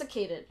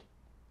intoxicated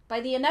by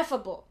the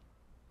ineffable,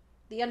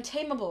 the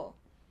untamable.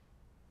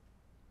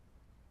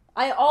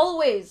 I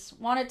always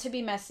wanted to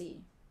be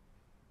messy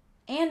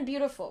and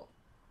beautiful,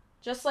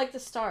 just like the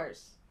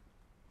stars.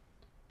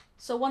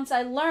 So once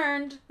I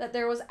learned that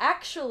there was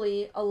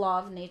actually a law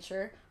of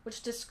nature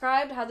which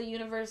described how the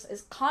universe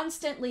is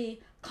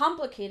constantly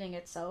complicating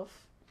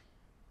itself,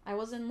 I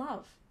was in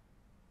love.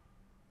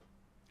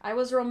 I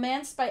was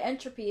romanced by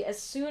entropy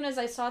as soon as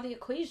I saw the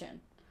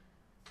equation.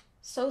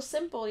 So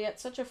simple, yet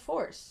such a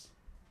force.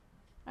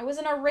 I was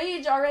in a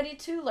rage already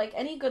too, like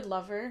any good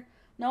lover,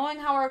 knowing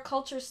how our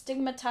culture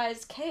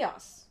stigmatized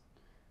chaos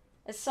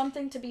as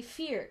something to be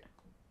feared.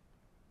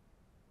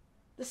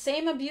 The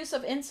same abuse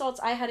of insults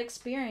I had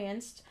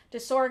experienced,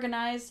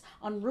 disorganized,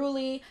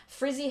 unruly,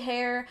 frizzy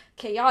hair,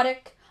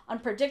 chaotic,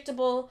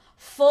 unpredictable,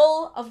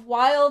 full of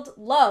wild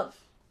love.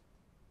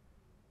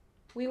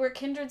 We were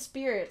kindred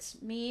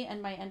spirits, me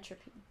and my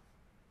entropy.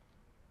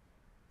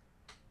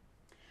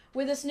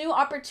 With this new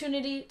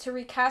opportunity to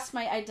recast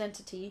my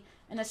identity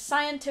in a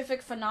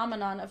scientific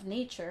phenomenon of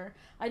nature,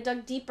 I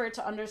dug deeper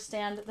to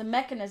understand the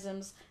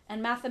mechanisms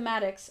and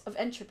mathematics of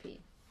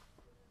entropy.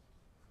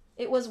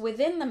 It was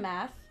within the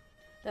math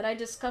that I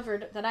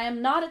discovered that I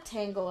am not a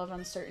tangle of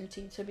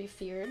uncertainty to be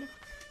feared,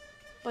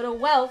 but a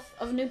wealth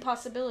of new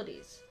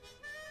possibilities.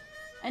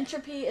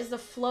 Entropy is the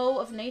flow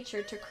of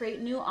nature to create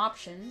new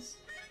options,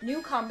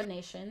 new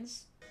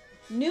combinations,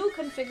 new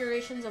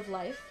configurations of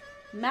life,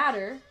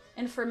 matter,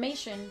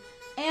 information,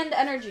 and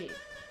energy.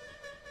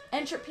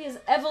 Entropy is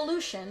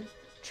evolution,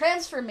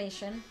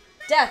 transformation,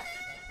 death,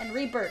 and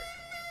rebirth.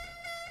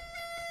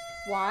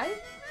 Why?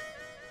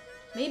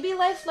 Maybe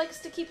life likes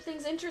to keep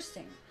things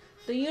interesting.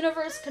 The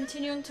universe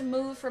continuing to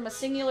move from a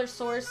singular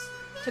source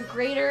to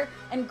greater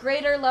and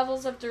greater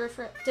levels of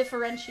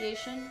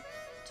differentiation,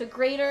 to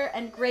greater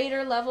and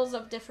greater levels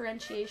of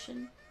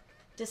differentiation,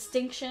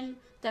 distinction,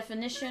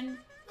 definition,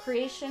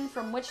 creation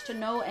from which to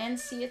know and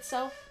see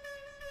itself.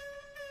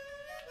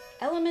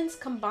 Elements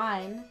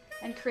combine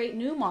and create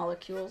new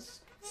molecules,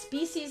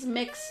 species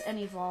mix and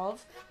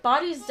evolve,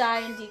 bodies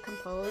die and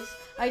decompose,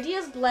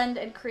 ideas blend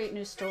and create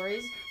new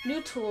stories,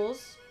 new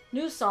tools,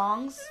 new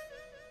songs,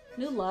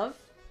 new love.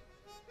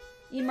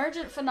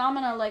 Emergent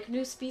phenomena like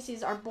new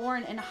species are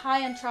born in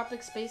high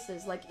entropic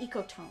spaces like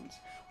ecotones,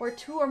 where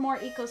 2 or more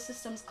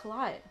ecosystems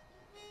collide,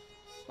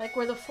 like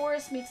where the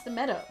forest meets the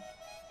meadow.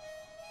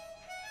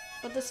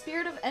 But the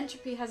spirit of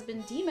entropy has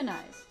been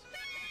demonized.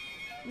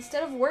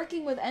 Instead of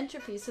working with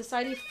entropy,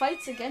 society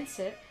fights against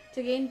it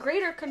to gain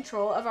greater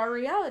control of our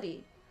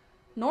reality,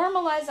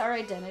 normalize our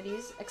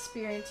identities,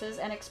 experiences,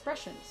 and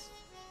expressions.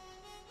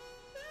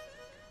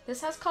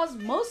 This has caused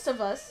most of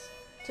us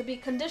to be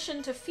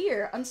conditioned to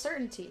fear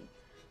uncertainty,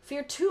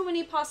 fear too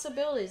many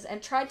possibilities,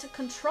 and try to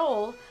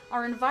control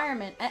our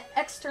environment and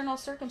external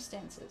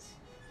circumstances,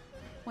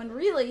 when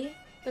really,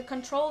 the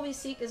control we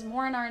seek is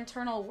more in our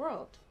internal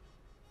world.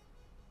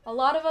 A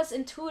lot of us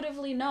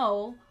intuitively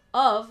know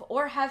of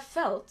or have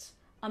felt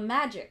a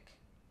magic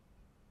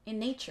in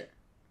nature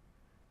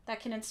that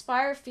can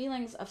inspire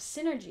feelings of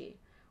synergy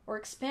or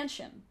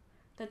expansion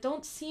that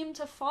don't seem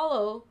to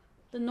follow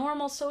the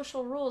normal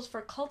social rules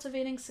for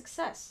cultivating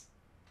success.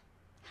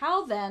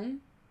 How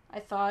then, I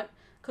thought,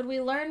 could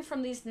we learn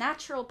from these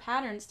natural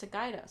patterns to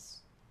guide us?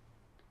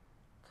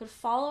 Could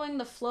following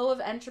the flow of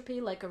entropy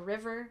like a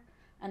river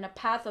and a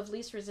path of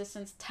least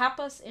resistance tap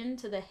us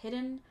into the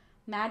hidden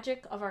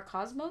magic of our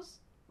cosmos?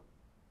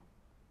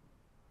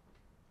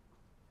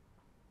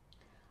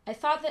 I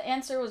thought the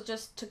answer was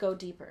just to go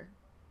deeper.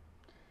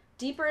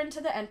 Deeper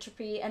into the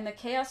entropy and the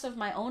chaos of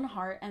my own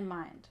heart and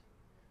mind.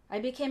 I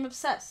became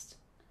obsessed.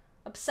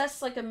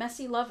 Obsessed like a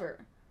messy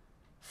lover.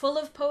 Full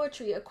of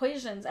poetry,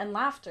 equations, and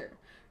laughter.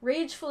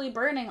 Ragefully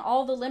burning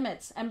all the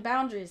limits and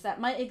boundaries that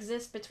might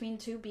exist between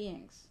two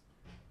beings.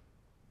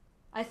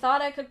 I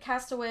thought I could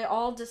cast away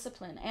all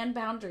discipline and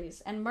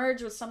boundaries and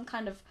merge with some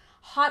kind of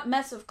hot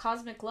mess of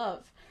cosmic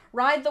love,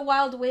 ride the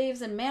wild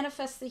waves and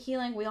manifest the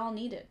healing we all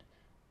needed.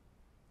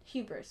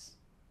 Hubris.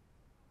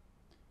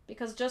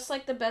 Because just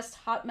like the best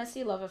hot,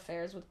 messy love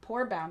affairs with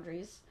poor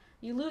boundaries,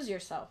 you lose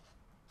yourself.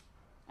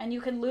 And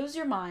you can lose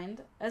your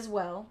mind as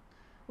well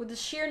with the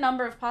sheer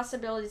number of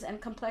possibilities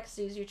and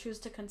complexities you choose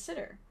to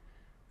consider.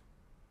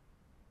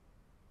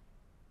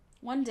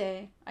 One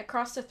day, I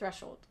crossed a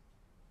threshold.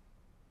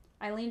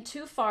 I leaned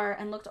too far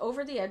and looked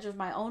over the edge of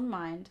my own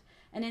mind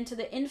and into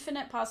the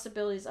infinite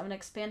possibilities of an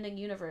expanding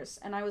universe,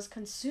 and I was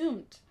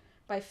consumed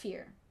by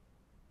fear.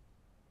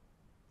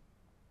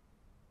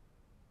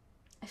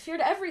 I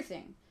feared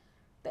everything.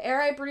 The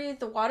air I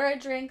breathed, the water I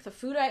drank, the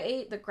food I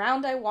ate, the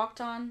ground I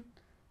walked on,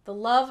 the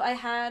love I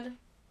had.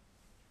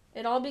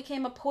 It all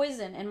became a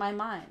poison in my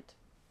mind.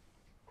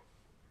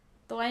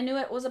 Though I knew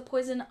it was a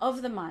poison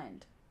of the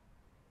mind.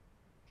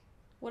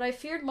 What I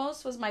feared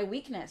most was my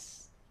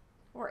weakness,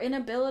 or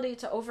inability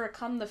to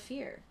overcome the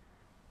fear.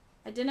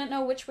 I didn't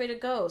know which way to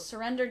go,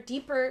 surrender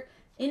deeper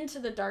into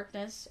the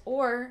darkness,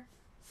 or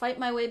fight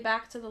my way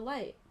back to the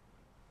light.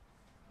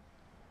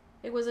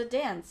 It was a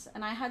dance,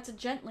 and I had to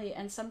gently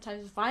and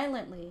sometimes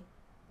violently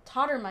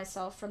totter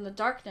myself from the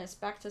darkness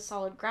back to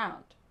solid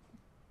ground.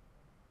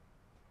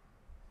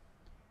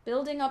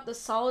 Building up the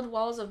solid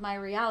walls of my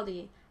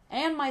reality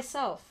and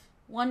myself,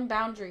 one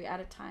boundary at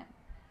a time.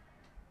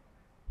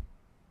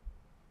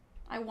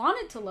 I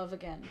wanted to love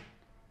again.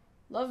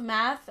 Love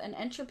math and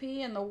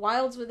entropy and the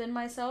wilds within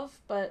myself,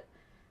 but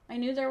I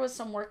knew there was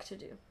some work to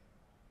do.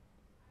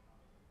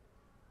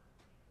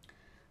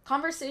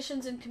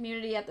 Conversations in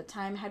community at the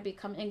time had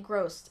become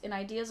engrossed in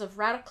ideas of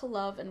radical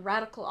love and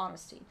radical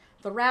honesty.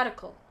 The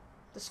radical,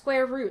 the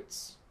square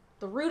roots,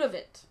 the root of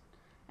it,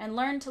 and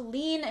learned to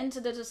lean into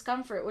the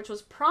discomfort which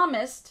was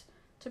promised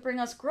to bring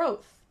us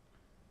growth.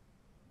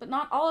 But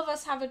not all of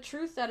us have a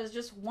truth that is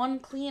just one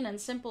clean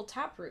and simple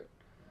taproot.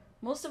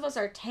 Most of us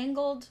are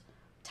tangled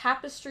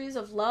tapestries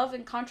of love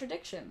and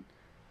contradiction,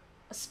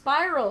 a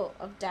spiral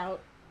of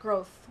doubt,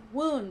 growth,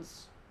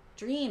 wounds,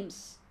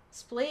 dreams,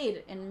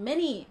 splayed in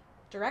many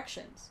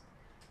directions.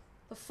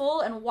 The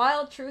full and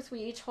wild truth we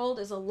each hold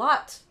is a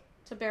lot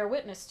to bear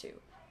witness to,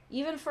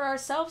 even for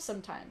ourselves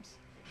sometimes.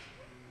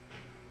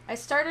 I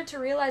started to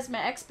realize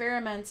my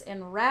experiments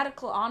in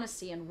radical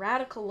honesty and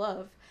radical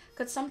love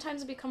could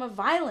sometimes become a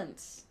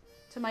violence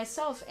to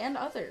myself and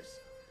others.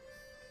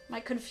 My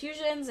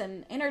confusions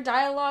and inner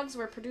dialogues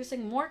were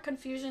producing more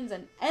confusions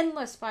and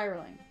endless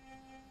spiraling.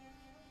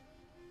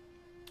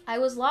 I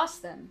was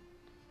lost then.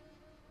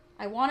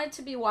 I wanted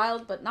to be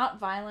wild but not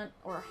violent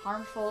or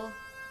harmful.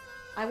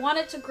 I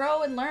wanted to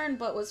grow and learn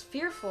but was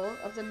fearful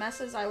of the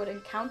messes I would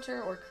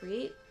encounter or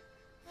create.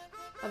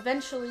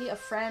 Eventually, a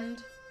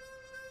friend,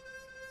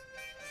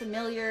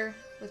 familiar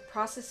with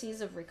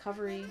processes of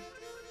recovery,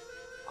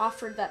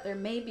 offered that there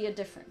may be a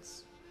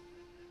difference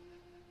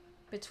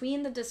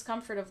between the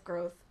discomfort of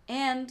growth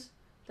and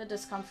the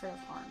discomfort of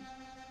harm.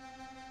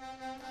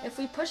 If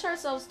we push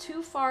ourselves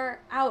too far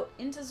out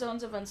into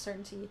zones of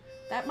uncertainty,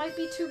 that might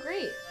be too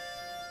great.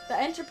 The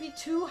entropy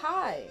too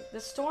high, the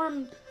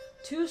storm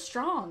too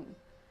strong.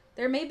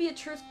 There may be a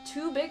truth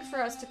too big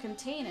for us to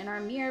contain in our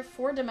mere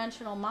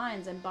four-dimensional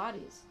minds and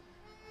bodies.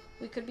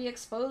 We could be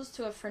exposed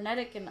to a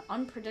frenetic and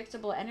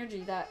unpredictable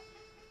energy that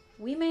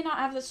we may not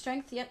have the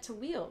strength yet to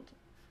wield.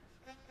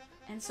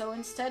 And so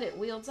instead it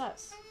wields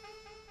us,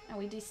 and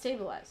we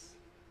destabilize,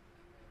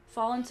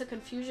 fall into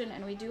confusion,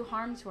 and we do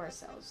harm to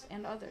ourselves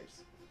and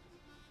others.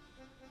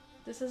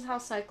 This is how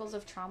cycles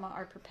of trauma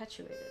are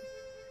perpetuated.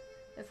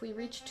 If we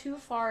reach too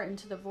far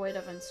into the void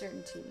of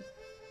uncertainty,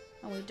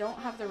 and we don't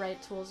have the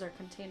right tools or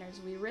containers,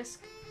 we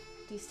risk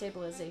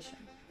destabilization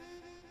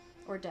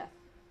or death.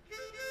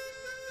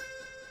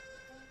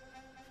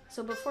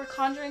 So before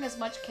conjuring as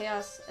much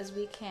chaos as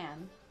we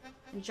can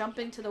and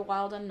jumping to the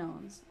wild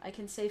unknowns, I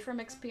can say from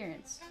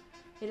experience,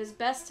 it is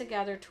best to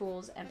gather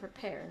tools and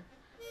prepare,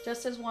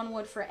 just as one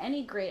would for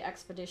any great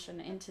expedition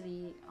into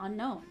the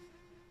unknown.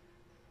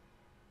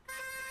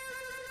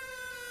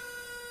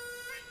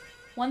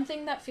 One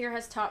thing that fear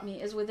has taught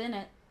me is within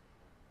it,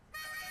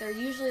 there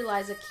usually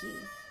lies a key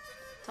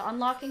to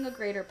unlocking a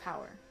greater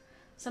power.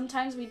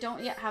 Sometimes we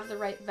don't yet have the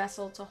right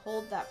vessel to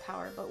hold that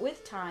power, but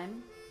with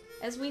time,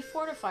 as we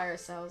fortify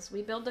ourselves,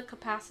 we build the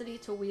capacity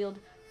to wield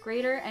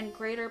greater and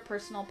greater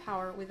personal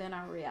power within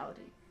our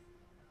reality.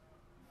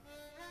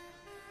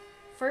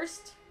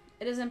 First,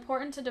 it is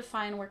important to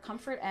define where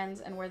comfort ends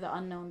and where the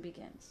unknown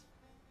begins.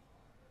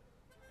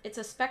 It's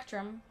a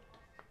spectrum,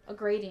 a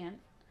gradient,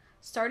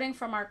 starting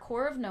from our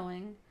core of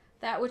knowing,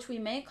 that which we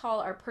may call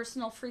our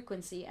personal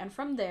frequency, and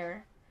from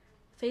there,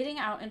 fading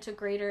out into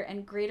greater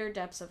and greater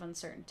depths of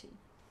uncertainty.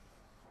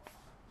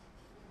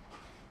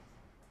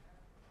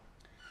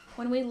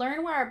 When we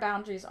learn where our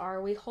boundaries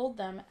are, we hold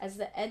them as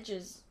the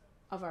edges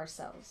of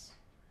ourselves,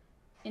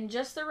 in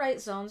just the right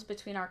zones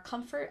between our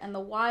comfort and the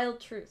wild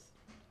truth.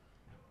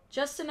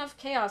 Just enough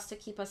chaos to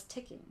keep us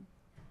ticking.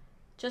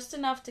 Just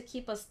enough to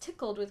keep us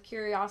tickled with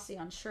curiosity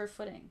on sure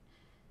footing.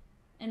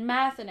 In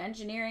math and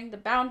engineering, the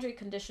boundary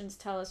conditions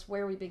tell us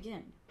where we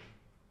begin.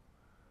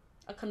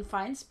 A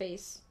confined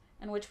space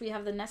in which we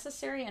have the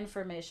necessary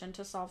information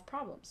to solve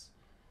problems.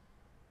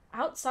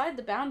 Outside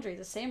the boundary,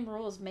 the same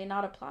rules may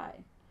not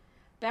apply.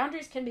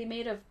 Boundaries can be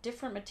made of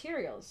different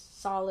materials,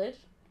 solid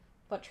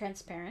but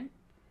transparent,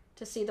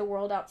 to see the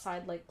world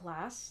outside like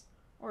glass,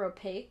 or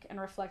opaque and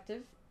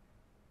reflective.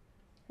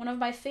 One of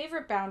my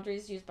favorite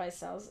boundaries used by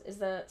cells is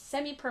the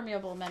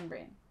semi-permeable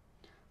membrane,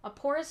 a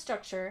porous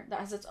structure that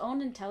has its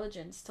own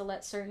intelligence to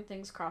let certain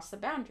things cross the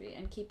boundary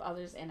and keep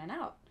others in and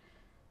out.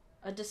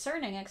 A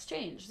discerning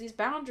exchange. These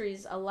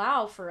boundaries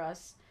allow for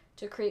us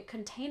to create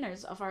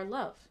containers of our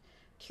love,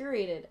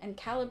 curated and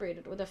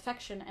calibrated with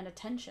affection and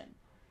attention.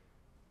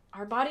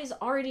 Our bodies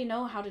already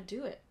know how to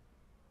do it.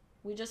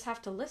 We just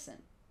have to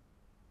listen.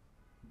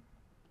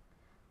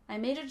 I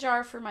made a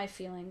jar for my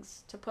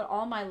feelings to put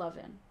all my love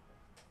in.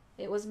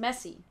 It was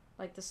messy,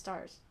 like the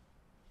stars.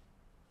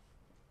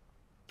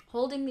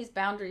 Holding these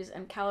boundaries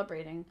and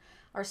calibrating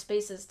our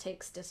spaces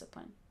takes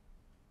discipline.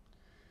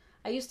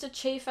 I used to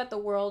chafe at the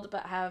world,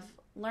 but have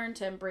learned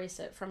to embrace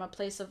it from a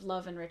place of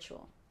love and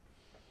ritual.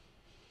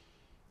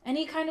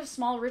 Any kind of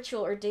small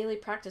ritual or daily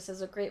practice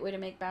is a great way to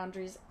make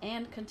boundaries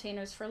and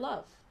containers for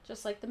love,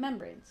 just like the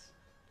membranes.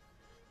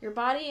 Your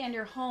body and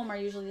your home are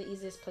usually the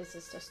easiest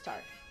places to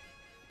start.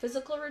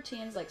 Physical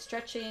routines like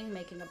stretching,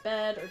 making a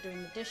bed, or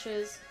doing the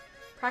dishes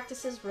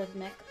practices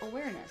rhythmic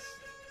awareness.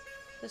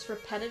 This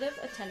repetitive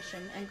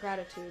attention and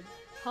gratitude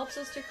helps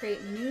us to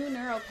create new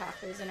neural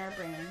pathways in our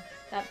brain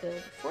that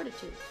build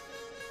fortitude.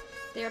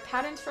 They are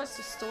patterns for us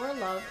to store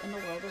love in the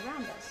world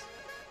around us.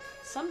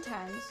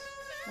 Sometimes,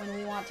 when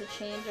we want to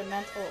change a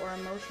mental or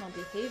emotional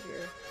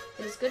behavior,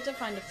 it is good to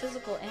find a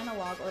physical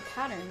analog or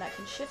pattern that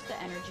can shift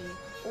the energy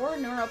or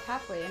neural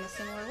pathway in a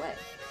similar way.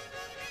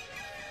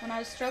 When I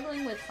was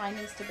struggling with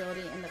finding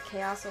stability in the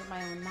chaos of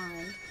my own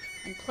mind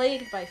and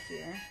plagued by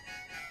fear,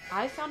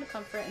 I found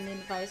comfort in the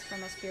advice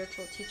from a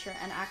spiritual teacher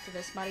and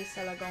activist,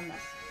 Marisela Gomez,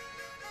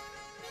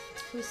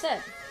 who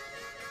said,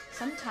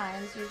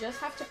 "Sometimes you just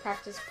have to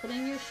practice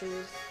putting your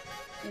shoes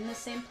in the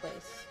same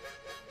place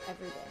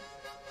every day."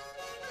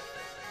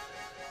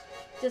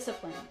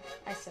 Discipline,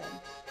 I said,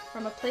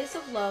 from a place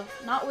of love,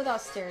 not with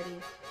austerity,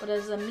 but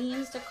as a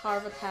means to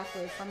carve a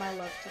pathway for my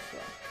love to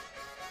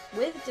flow.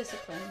 With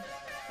discipline,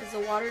 as the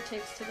water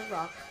takes to the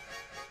rock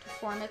to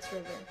form its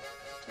river,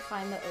 to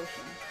find the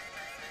ocean,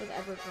 with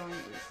ever-growing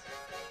ease.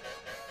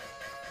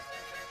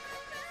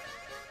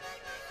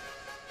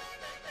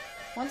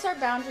 Once our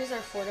boundaries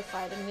are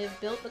fortified and we have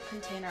built the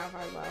container of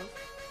our love,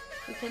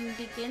 we can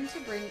begin to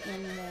bring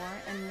in more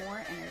and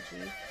more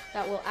energy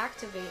that will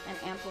activate and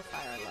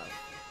amplify our love.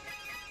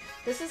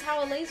 This is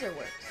how a laser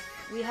works.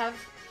 We have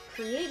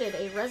created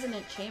a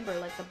resonant chamber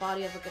like the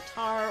body of a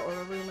guitar or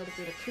a room with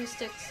good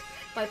acoustics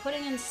by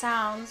putting in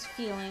sounds,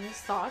 feelings,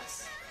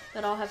 thoughts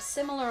that all have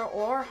similar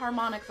or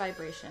harmonic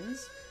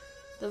vibrations.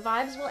 The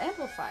vibes will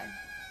amplify.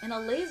 In a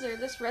laser,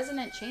 this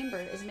resonant chamber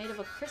is made of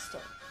a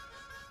crystal.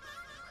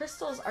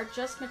 Crystals are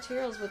just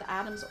materials with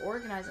atoms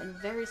organized in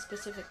very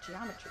specific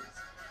geometries.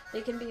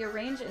 They can be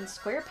arranged in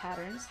square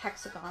patterns,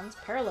 hexagons,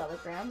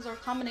 parallelograms, or a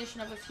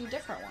combination of a few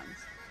different ones.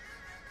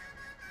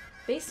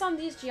 Based on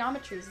these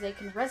geometries, they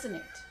can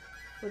resonate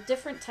with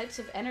different types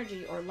of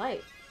energy or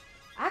light.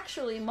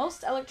 Actually,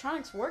 most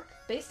electronics work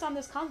based on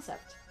this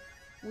concept.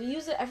 We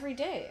use it every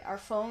day. Our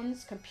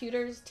phones,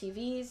 computers,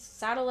 TVs,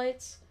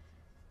 satellites.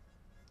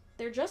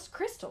 They're just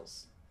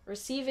crystals,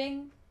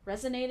 receiving,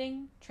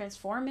 resonating,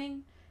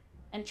 transforming,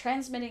 and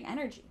transmitting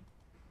energy.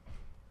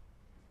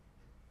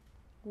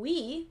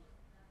 We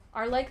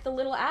are like the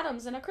little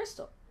atoms in a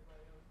crystal,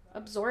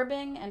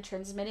 absorbing and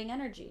transmitting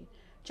energy,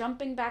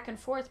 jumping back and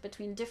forth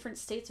between different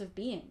states of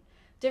being,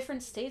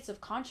 different states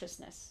of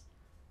consciousness,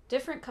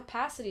 different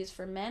capacities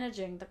for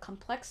managing the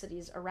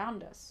complexities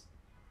around us.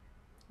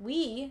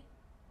 We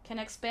can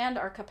expand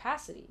our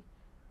capacity.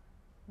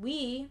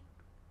 We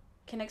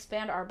can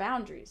expand our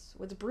boundaries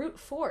with brute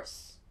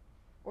force,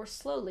 or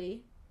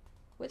slowly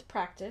with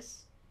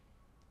practice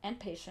and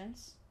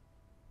patience,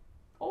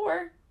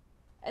 or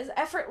as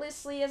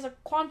effortlessly as a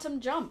quantum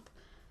jump.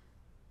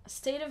 A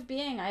state of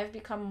being I have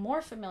become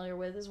more familiar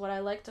with is what I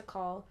like to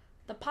call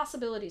the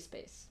possibility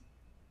space.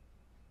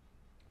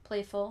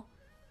 Playful,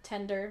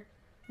 tender,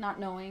 not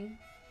knowing,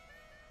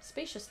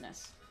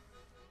 spaciousness.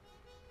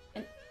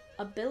 An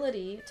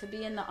ability to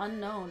be in the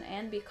unknown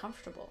and be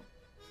comfortable,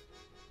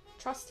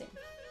 trusting,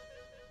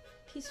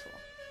 peaceful.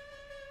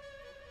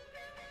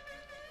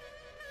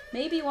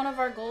 Maybe one of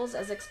our goals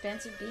as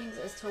expansive beings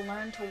is to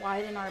learn to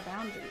widen our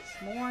boundaries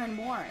more and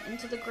more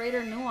into the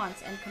greater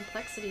nuance and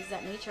complexities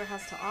that nature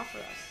has to offer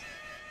us.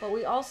 But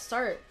we all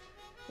start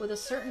with a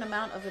certain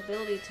amount of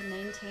ability to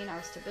maintain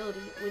our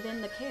stability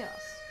within the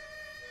chaos.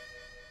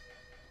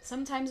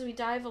 Sometimes we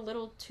dive a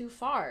little too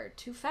far,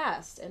 too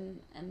fast,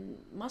 and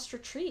must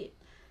retreat.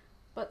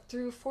 But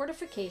through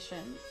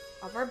fortification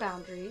of our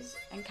boundaries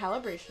and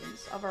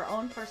calibrations of our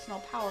own personal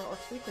power or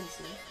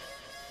frequency,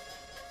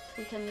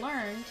 we can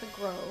learn to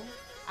grow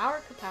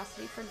our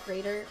capacity for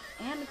greater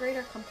and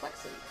greater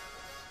complexity,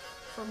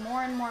 for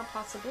more and more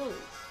possibilities,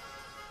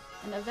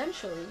 and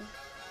eventually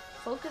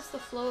focus the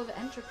flow of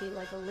entropy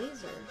like a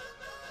laser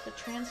to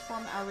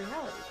transform our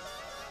reality.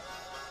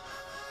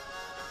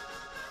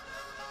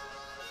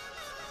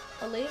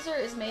 A laser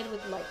is made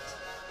with light,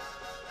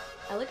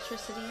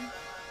 electricity,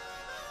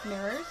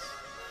 mirrors,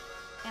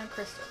 and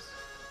crystals.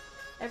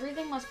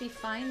 Everything must be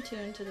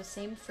fine-tuned to the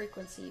same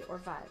frequency or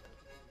vibe.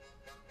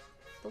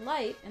 The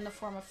light, in the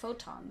form of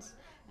photons,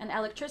 and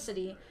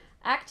electricity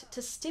act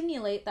to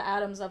stimulate the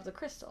atoms of the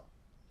crystal.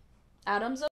 Atoms of